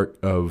part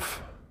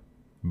of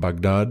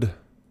Baghdad.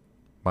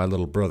 My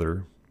little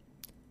brother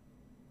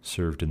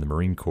served in the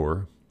Marine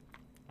Corps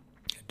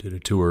and did a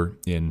tour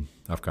in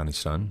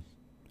Afghanistan.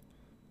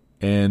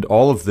 And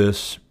all of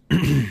this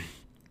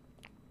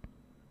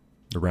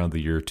around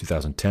the year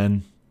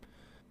 2010,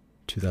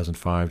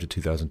 2005 to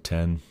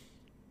 2010.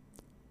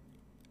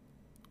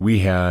 We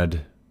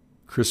had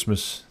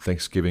Christmas,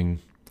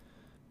 Thanksgiving,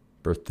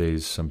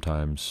 birthdays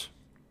sometimes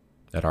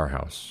at our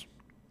house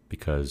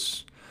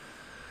because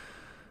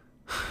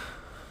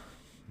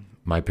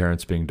my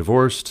parents being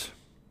divorced,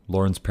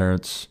 Lauren's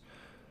parents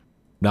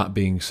not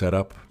being set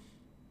up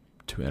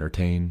to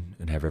entertain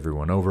and have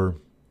everyone over,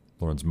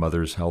 Lauren's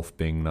mother's health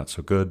being not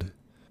so good,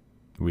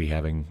 we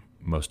having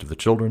most of the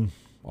children,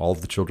 all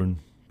of the children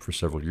for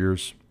several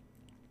years.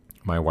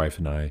 My wife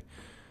and I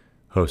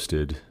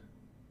hosted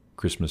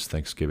Christmas,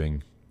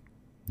 Thanksgiving,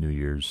 New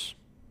Year's,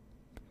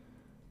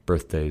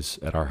 birthdays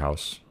at our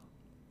house.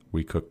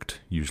 We cooked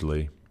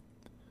usually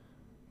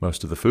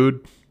most of the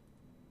food,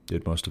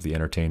 did most of the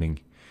entertaining.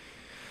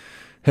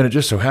 And it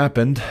just so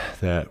happened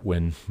that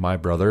when my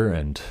brother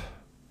and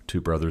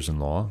two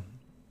brothers-in-law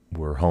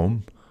were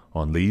home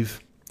on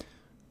leave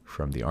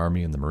from the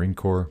Army and the Marine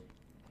Corps,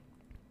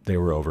 they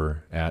were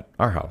over at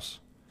our house.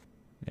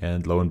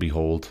 And lo and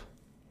behold,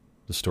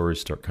 the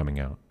stories start coming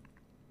out.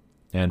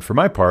 And for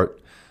my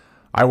part,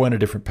 I went a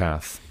different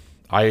path.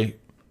 I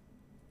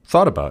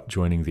thought about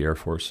joining the Air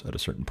Force at a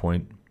certain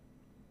point,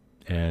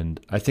 and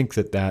I think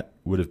that that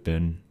would have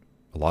been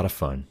a lot of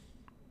fun.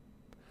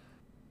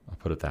 I'll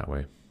put it that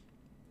way.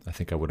 I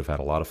think I would have had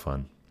a lot of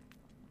fun.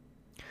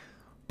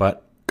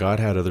 But God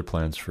had other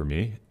plans for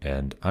me,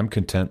 and I'm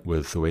content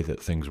with the way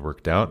that things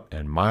worked out,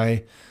 and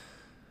my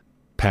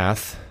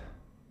path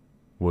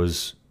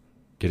was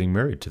getting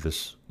married to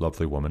this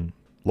lovely woman,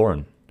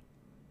 Lauren.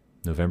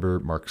 November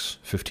marks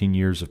 15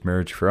 years of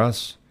marriage for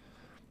us.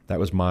 That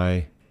was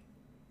my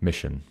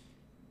mission.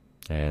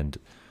 And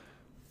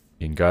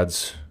in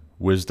God's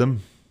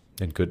wisdom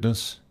and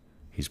goodness,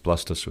 He's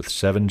blessed us with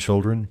 7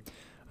 children,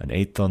 an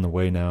 8th on the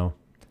way now,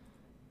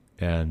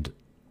 and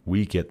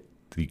we get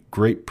the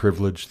great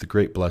privilege, the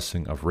great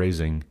blessing of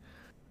raising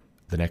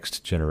the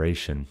next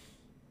generation.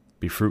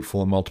 Be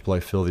fruitful and multiply,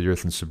 fill the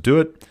earth and subdue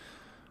it.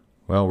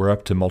 Well, we're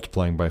up to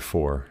multiplying by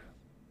 4.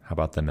 How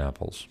about them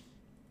apples?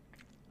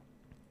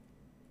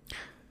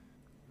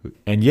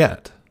 And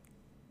yet,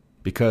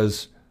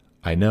 because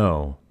I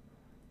know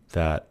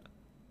that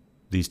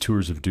these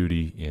tours of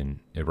duty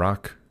in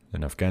Iraq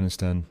and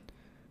Afghanistan,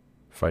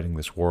 fighting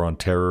this war on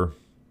terror,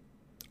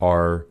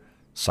 are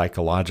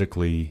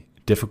psychologically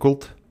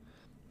difficult,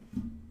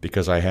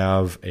 because I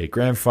have a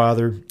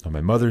grandfather on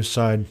my mother's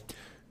side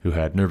who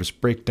had nervous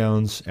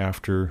breakdowns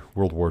after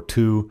World War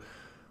II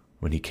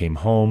when he came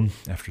home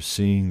after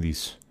seeing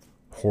these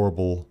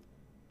horrible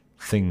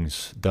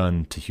things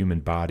done to human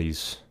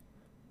bodies,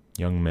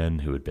 young men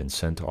who had been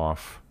sent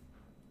off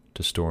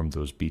to storm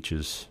those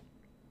beaches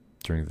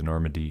during the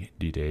Normandy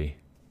D-Day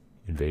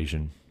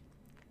invasion.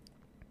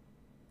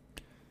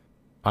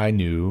 I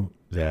knew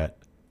that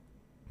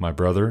my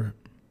brother,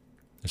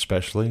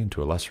 especially, and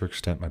to a lesser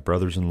extent my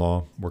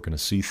brothers-in-law, were going to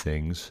see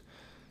things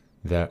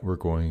that were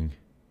going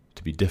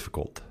to be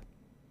difficult.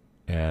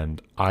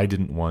 And I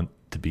didn't want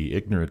to be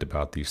ignorant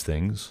about these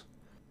things.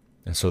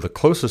 And so the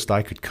closest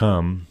I could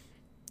come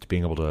to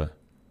being able to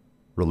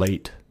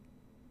relate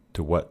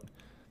to what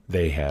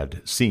they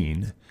had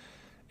seen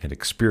and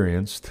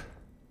experienced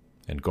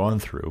and gone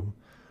through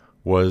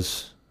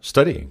was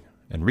studying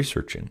and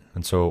researching.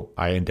 And so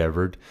I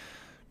endeavored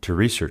to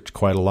research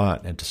quite a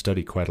lot and to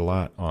study quite a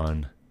lot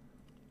on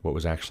what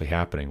was actually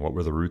happening, what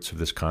were the roots of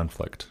this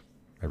conflict.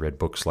 I read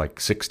books like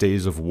 6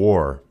 Days of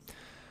War,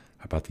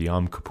 about the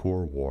Yom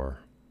Kippur War,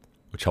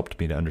 which helped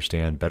me to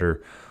understand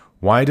better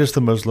why does the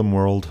Muslim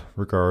world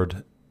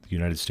regard the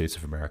United States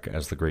of America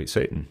as the great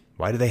Satan?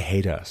 Why do they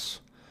hate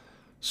us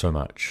so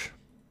much?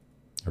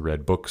 I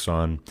read books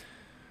on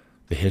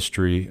the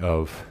history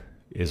of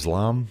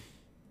Islam.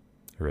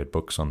 I read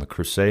books on the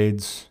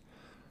Crusades.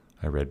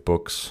 I read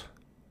books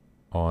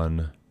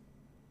on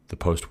the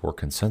post-war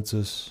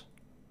consensus.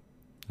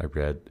 I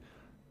read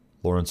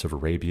Lawrence of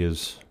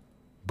Arabia's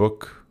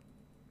book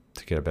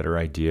to get a better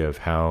idea of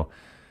how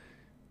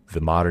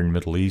the modern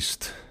Middle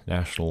East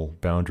national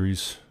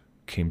boundaries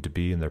came to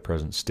be in their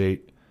present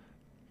state,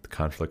 the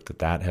conflict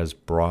that has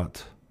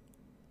brought,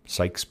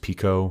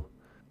 Sykes-Picot,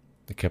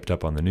 that kept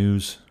up on the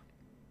news.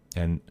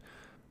 And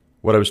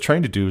what I was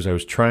trying to do is I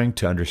was trying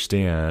to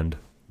understand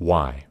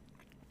why,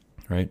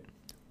 right?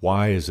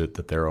 Why is it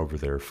that they're over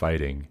there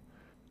fighting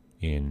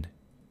in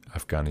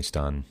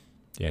Afghanistan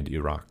and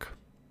Iraq?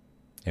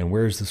 And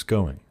where is this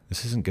going?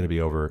 This isn't going to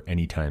be over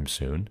anytime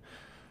soon.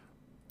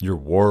 Your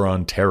war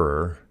on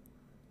terror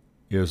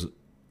is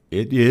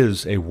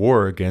a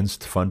war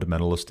against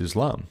fundamentalist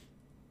Islam.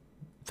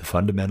 The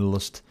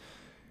fundamentalist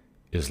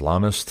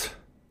Islamist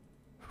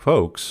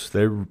folks,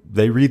 they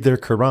read their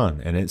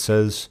Quran, and it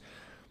says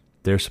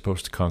they're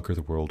supposed to conquer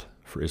the world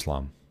for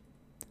Islam.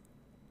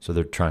 So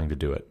they're trying to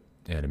do it,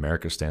 and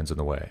America stands in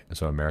the way. And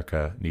so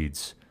America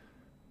needs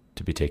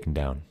to be taken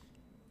down.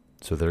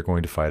 So they're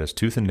going to fight us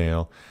tooth and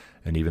nail,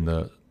 and even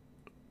the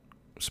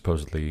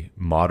supposedly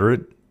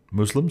moderate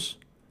Muslims,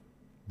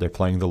 they're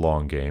playing the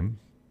long game.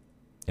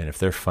 And if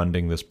they're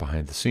funding this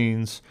behind the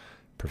scenes,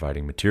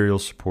 providing material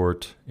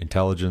support,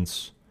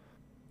 intelligence,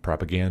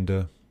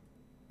 propaganda,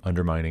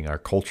 undermining our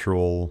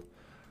cultural,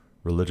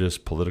 religious,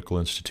 political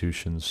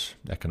institutions,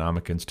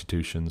 economic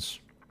institutions,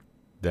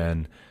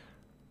 then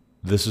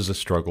this is a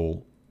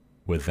struggle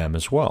with them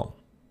as well,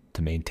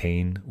 to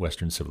maintain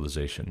Western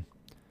civilization,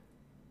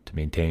 to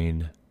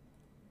maintain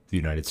the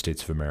United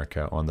States of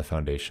America on the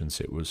foundations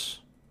it was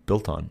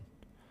built on.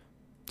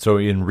 So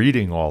in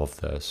reading all of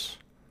this,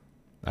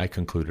 I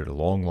concluded a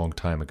long, long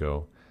time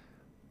ago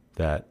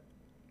that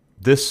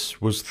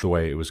this was the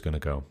way it was going to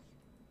go.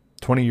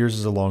 20 years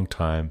is a long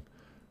time,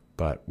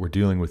 but we're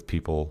dealing with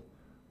people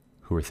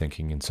who are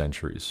thinking in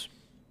centuries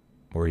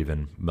or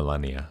even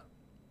millennia.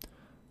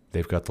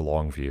 They've got the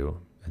long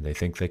view, and they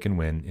think they can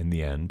win in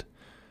the end.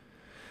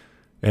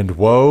 And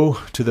woe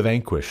to the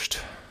vanquished.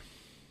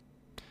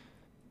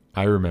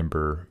 I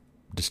remember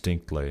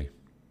distinctly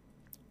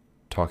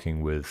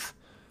talking with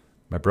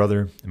my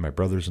brother and my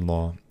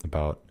brothers-in-law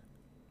about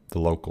the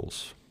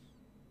locals.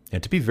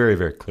 And to be very,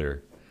 very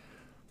clear,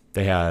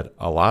 they had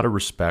a lot of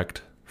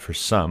respect for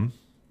some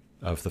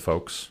of the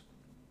folks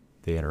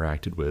they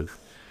interacted with.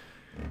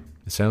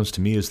 It sounds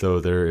to me as though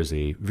there is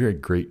a very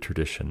great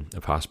tradition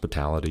of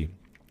hospitality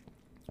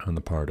on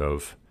the part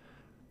of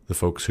the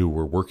folks who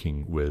were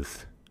working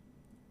with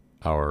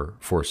our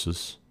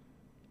forces,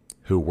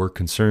 who were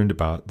concerned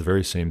about the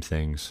very same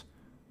things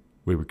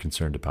we were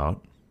concerned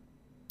about.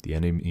 The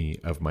enemy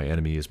of my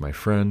enemy is my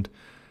friend.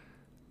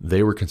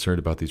 They were concerned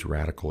about these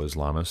radical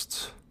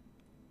Islamists,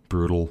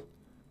 brutal,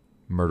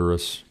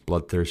 murderous,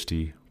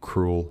 bloodthirsty,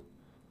 cruel.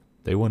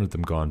 They wanted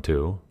them gone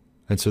too.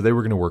 And so they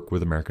were going to work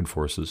with American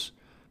forces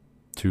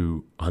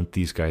to hunt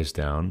these guys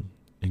down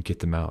and get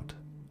them out,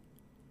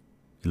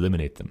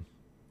 eliminate them.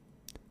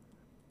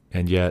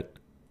 And yet,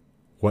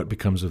 what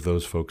becomes of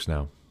those folks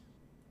now?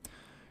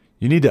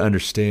 You need to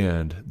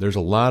understand there's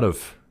a lot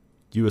of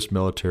U.S.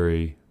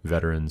 military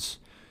veterans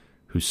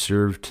who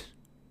served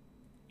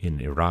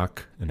in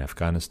Iraq and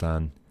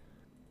Afghanistan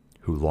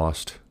who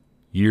lost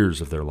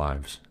years of their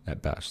lives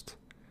at best,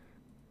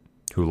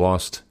 who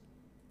lost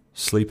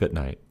sleep at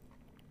night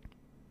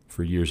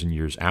for years and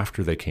years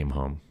after they came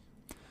home,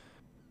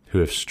 who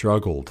have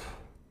struggled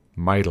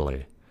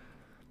mightily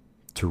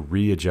to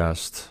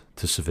readjust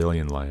to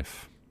civilian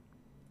life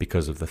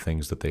because of the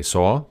things that they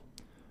saw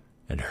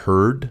and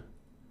heard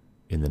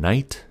in the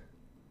night,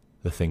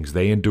 the things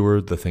they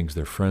endured, the things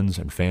their friends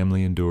and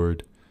family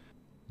endured.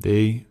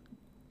 They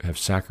have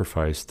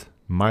sacrificed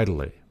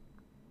mightily.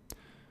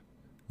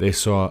 They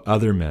saw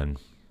other men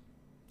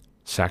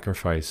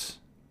sacrifice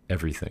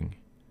everything.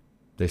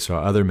 They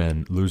saw other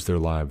men lose their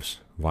lives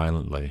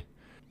violently,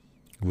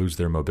 lose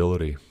their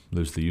mobility,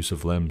 lose the use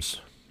of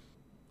limbs,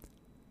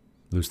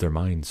 lose their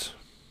minds,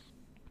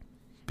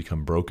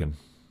 become broken.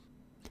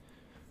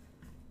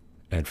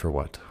 And for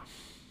what?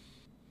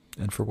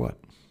 And for what?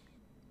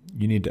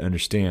 You need to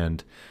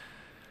understand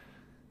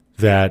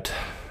that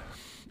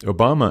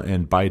Obama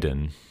and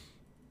Biden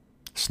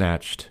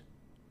snatched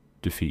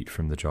defeat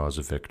from the jaws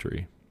of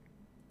victory.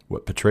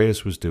 What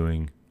Petraeus was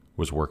doing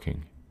was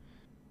working.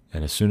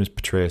 And as soon as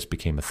Petraeus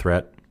became a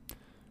threat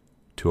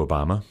to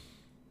Obama,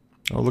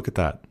 oh, look at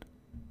that.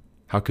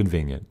 How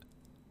convenient.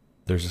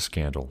 There's a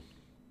scandal.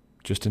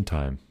 Just in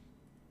time.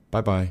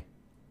 Bye-bye.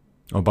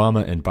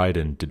 Obama and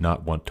Biden did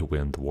not want to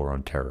win the war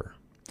on terror.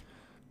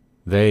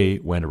 They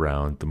went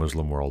around the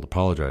Muslim world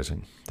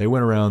apologizing. They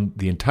went around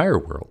the entire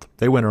world.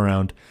 They went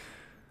around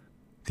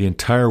The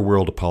entire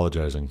world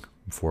apologizing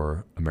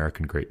for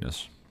American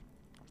greatness.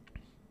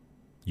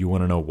 You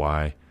want to know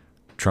why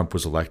Trump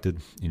was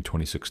elected in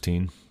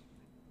 2016?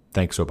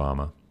 Thanks,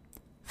 Obama.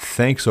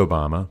 Thanks,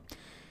 Obama.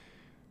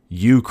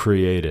 You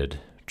created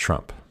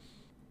Trump,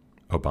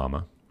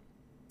 Obama.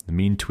 The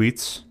mean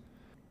tweets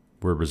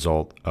were a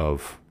result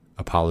of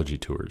apology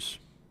tours,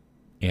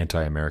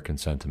 anti-American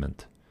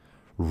sentiment,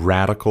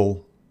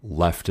 radical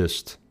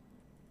leftist,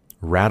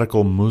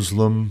 radical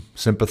Muslim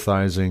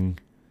sympathizing,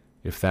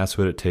 if that's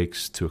what it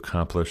takes to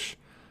accomplish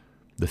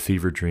the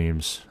fever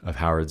dreams of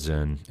Howard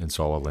Zinn and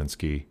Saul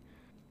Alinsky,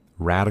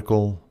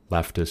 radical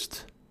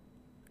leftist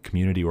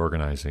community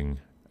organizing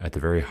at the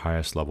very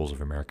highest levels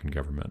of American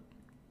government.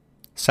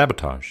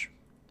 Sabotage,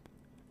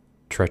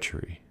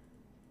 treachery.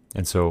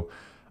 And so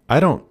I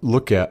don't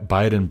look at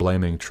Biden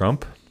blaming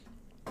Trump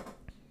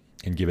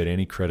and give it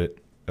any credit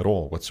at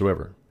all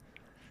whatsoever.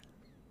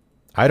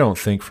 I don't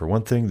think, for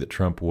one thing, that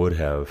Trump would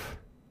have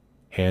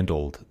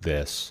handled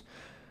this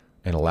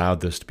and allowed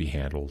this to be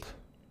handled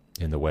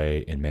in the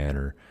way and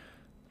manner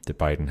that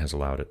Biden has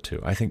allowed it to.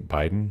 I think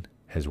Biden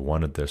has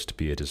wanted this to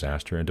be a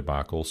disaster and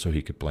debacle so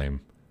he could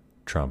blame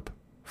Trump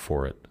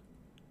for it.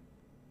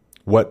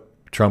 What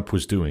Trump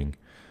was doing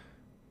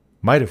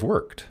might have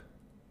worked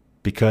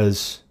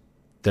because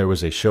there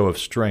was a show of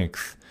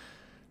strength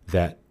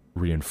that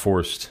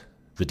reinforced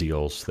the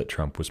deals that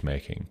Trump was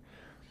making.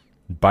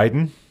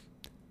 Biden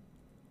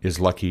is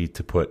lucky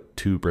to put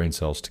two brain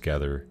cells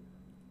together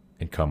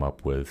and come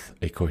up with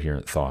a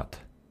coherent thought.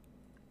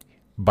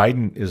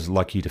 Biden is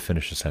lucky to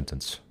finish a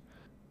sentence,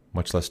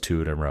 much less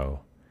two in a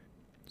row.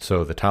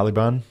 So the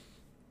Taliban,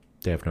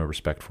 they have no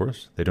respect for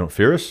us. They don't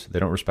fear us. They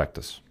don't respect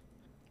us.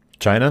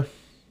 China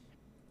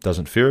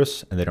doesn't fear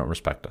us, and they don't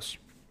respect us.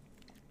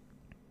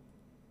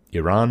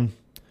 Iran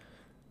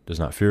does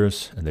not fear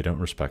us, and they don't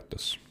respect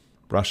us.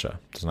 Russia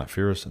does not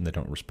fear us, and they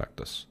don't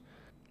respect us.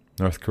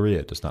 North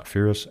Korea does not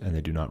fear us, and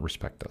they do not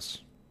respect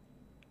us.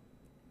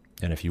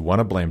 And if you want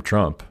to blame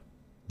Trump,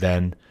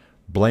 then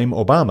blame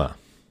Obama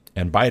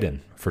and Biden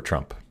for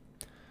Trump.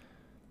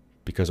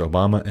 Because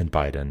Obama and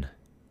Biden,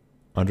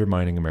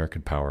 undermining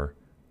American power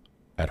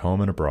at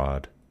home and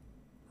abroad,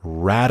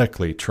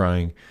 radically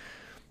trying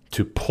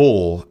to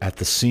pull at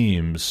the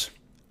seams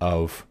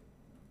of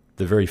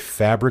the very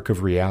fabric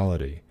of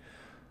reality,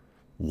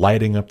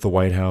 lighting up the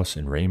White House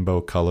in rainbow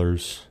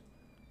colors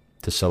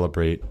to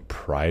celebrate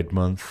Pride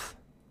Month.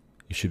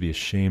 You should be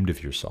ashamed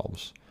of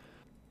yourselves.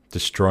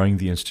 Destroying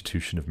the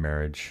institution of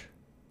marriage.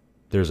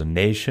 There's a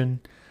nation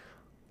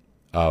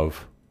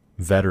of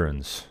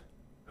veterans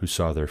who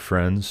saw their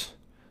friends,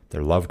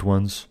 their loved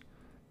ones,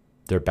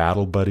 their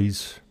battle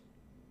buddies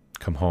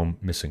come home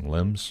missing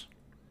limbs,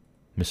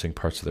 missing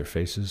parts of their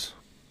faces.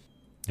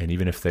 And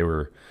even if they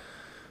were,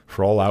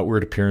 for all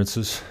outward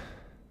appearances,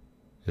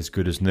 as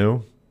good as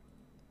new,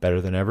 better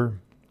than ever,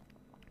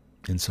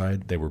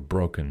 inside they were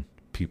broken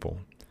people.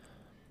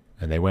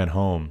 And they went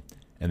home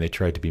and they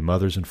tried to be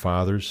mothers and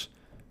fathers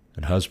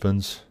and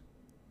husbands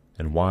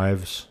and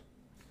wives.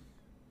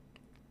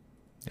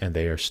 And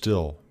they are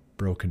still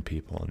broken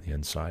people on the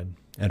inside.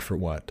 And for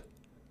what?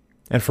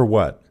 And for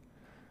what?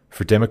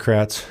 For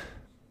Democrats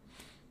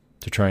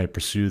to try and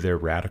pursue their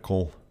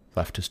radical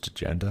leftist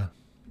agenda?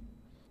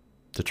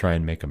 To try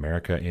and make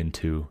America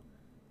into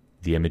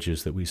the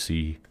images that we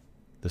see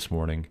this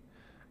morning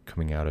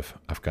coming out of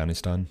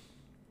Afghanistan?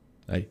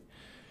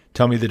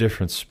 Tell me the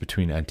difference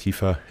between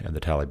Antifa and the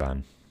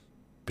Taliban,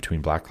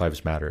 between Black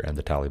Lives Matter and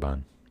the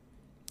Taliban,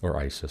 or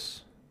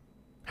ISIS.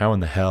 How in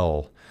the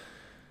hell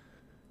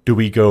do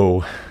we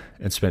go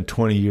and spend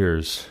 20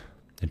 years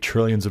and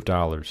trillions of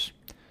dollars,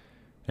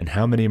 and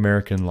how many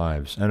American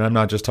lives, and I'm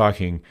not just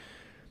talking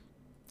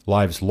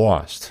lives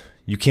lost.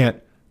 You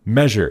can't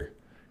measure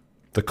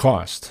the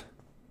cost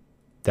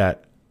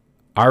that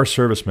our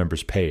service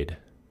members paid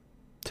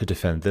to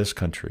defend this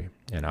country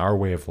and our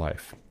way of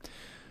life.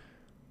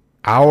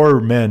 Our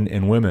men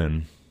and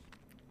women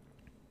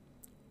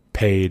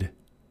paid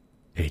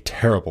a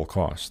terrible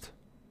cost.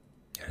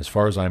 And as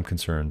far as I'm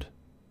concerned,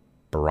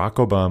 Barack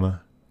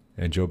Obama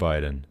and Joe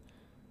Biden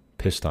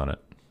pissed on it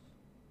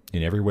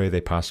in every way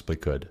they possibly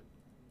could.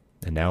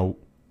 And now,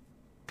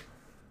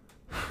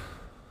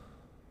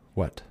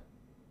 what?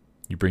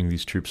 You bring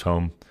these troops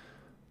home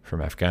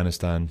from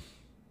Afghanistan,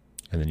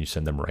 and then you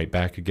send them right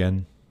back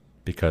again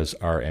because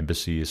our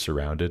embassy is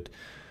surrounded,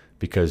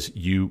 because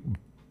you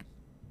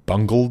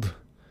bungled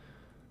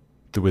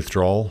the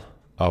withdrawal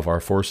of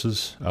our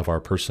forces, of our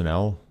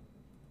personnel,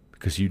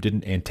 because you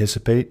didn't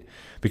anticipate,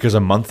 because a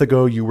month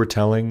ago you were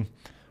telling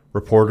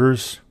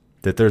reporters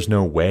that there's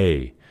no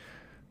way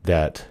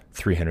that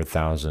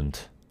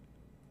 300,000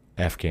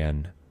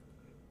 Afghan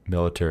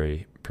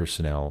military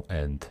personnel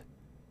and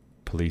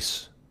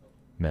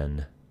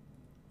policemen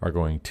are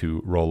going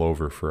to roll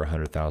over for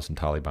 100,000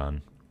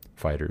 Taliban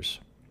fighters.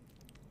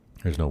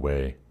 There's no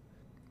way.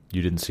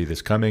 You didn't see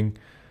this coming.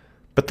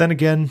 But then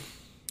again,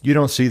 you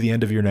don't see the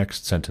end of your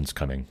next sentence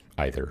coming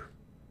either.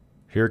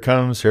 Here it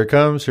comes, here it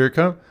comes, here it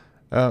comes.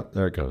 Oh,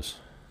 there it goes.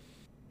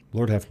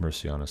 Lord have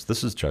mercy on us.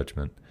 This is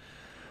judgment.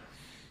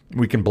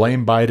 We can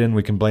blame Biden,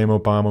 we can blame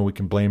Obama, we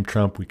can blame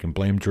Trump, we can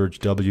blame George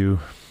W.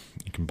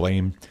 You can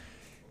blame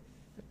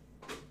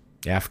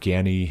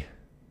Afghani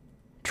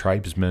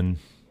tribesmen.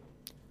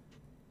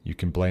 You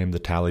can blame the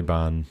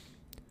Taliban.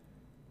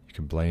 You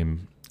can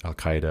blame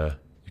Al-Qaeda.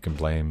 You can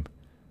blame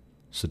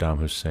Saddam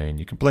Hussein.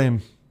 You can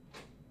blame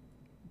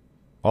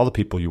all the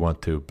people you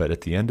want to, but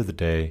at the end of the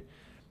day,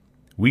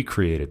 we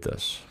created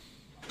this.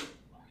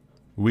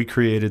 We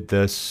created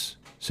this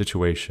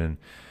situation,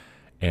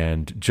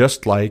 and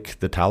just like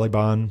the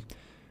Taliban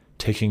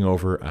taking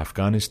over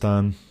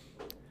Afghanistan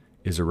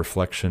is a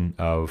reflection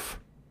of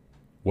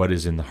what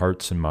is in the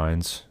hearts and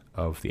minds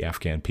of the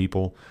Afghan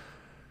people,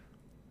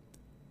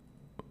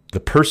 the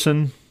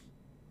person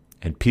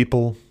and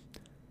people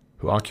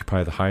who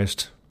occupy the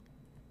highest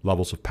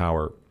levels of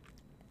power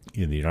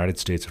in the United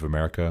States of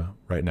America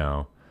right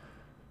now,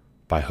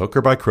 by hook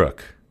or by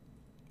crook,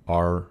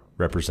 are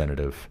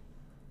representative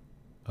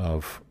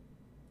of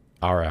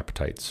our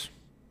appetites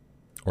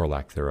or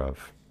lack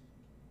thereof.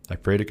 I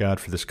pray to God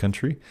for this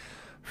country,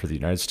 for the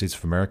United States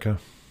of America,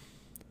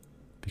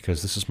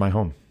 because this is my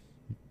home.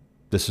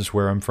 This is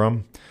where I'm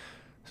from.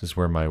 This is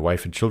where my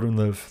wife and children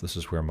live. This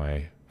is where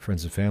my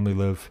friends and family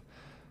live.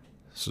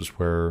 This is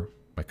where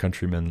my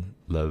countrymen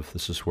live.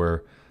 This is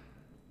where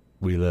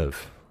we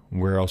live.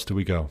 Where else do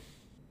we go?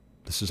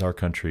 This is our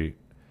country.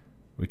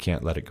 We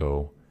can't let it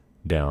go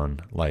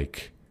down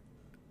like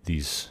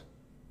these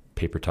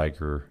paper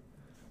tiger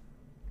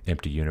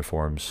empty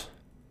uniforms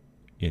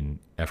in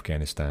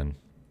Afghanistan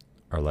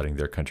are letting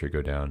their country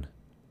go down.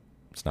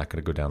 It's not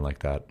going to go down like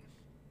that.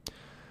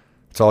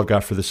 That's all I've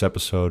got for this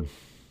episode.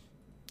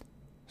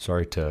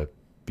 Sorry to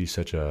be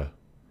such a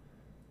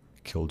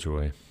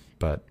killjoy,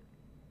 but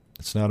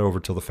it's not over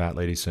till the fat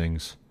lady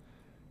sings.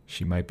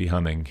 She might be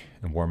humming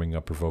and warming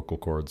up her vocal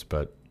cords,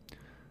 but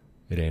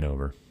it ain't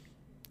over.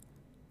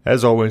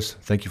 As always,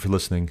 thank you for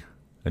listening.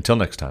 Until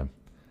next time,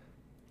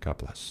 God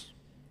bless.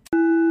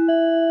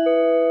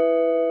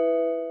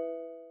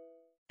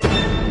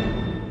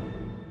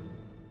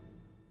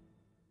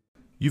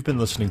 You've been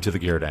listening to The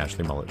Garrett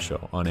Ashley Mullet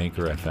Show on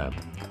Anchor FM.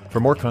 For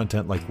more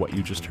content like what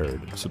you just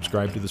heard,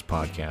 subscribe to this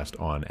podcast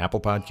on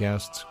Apple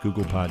Podcasts,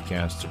 Google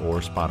Podcasts, or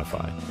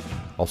Spotify.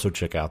 Also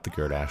check out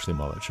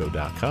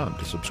thegarrettashleymulletshow.com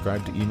to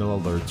subscribe to email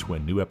alerts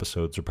when new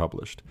episodes are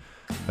published.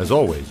 As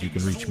always, you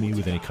can reach me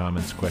with any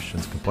comments,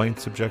 questions,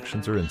 complaints,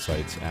 objections, or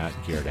insights at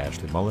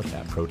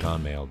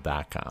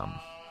garrettashleyMullet@protonmail.com.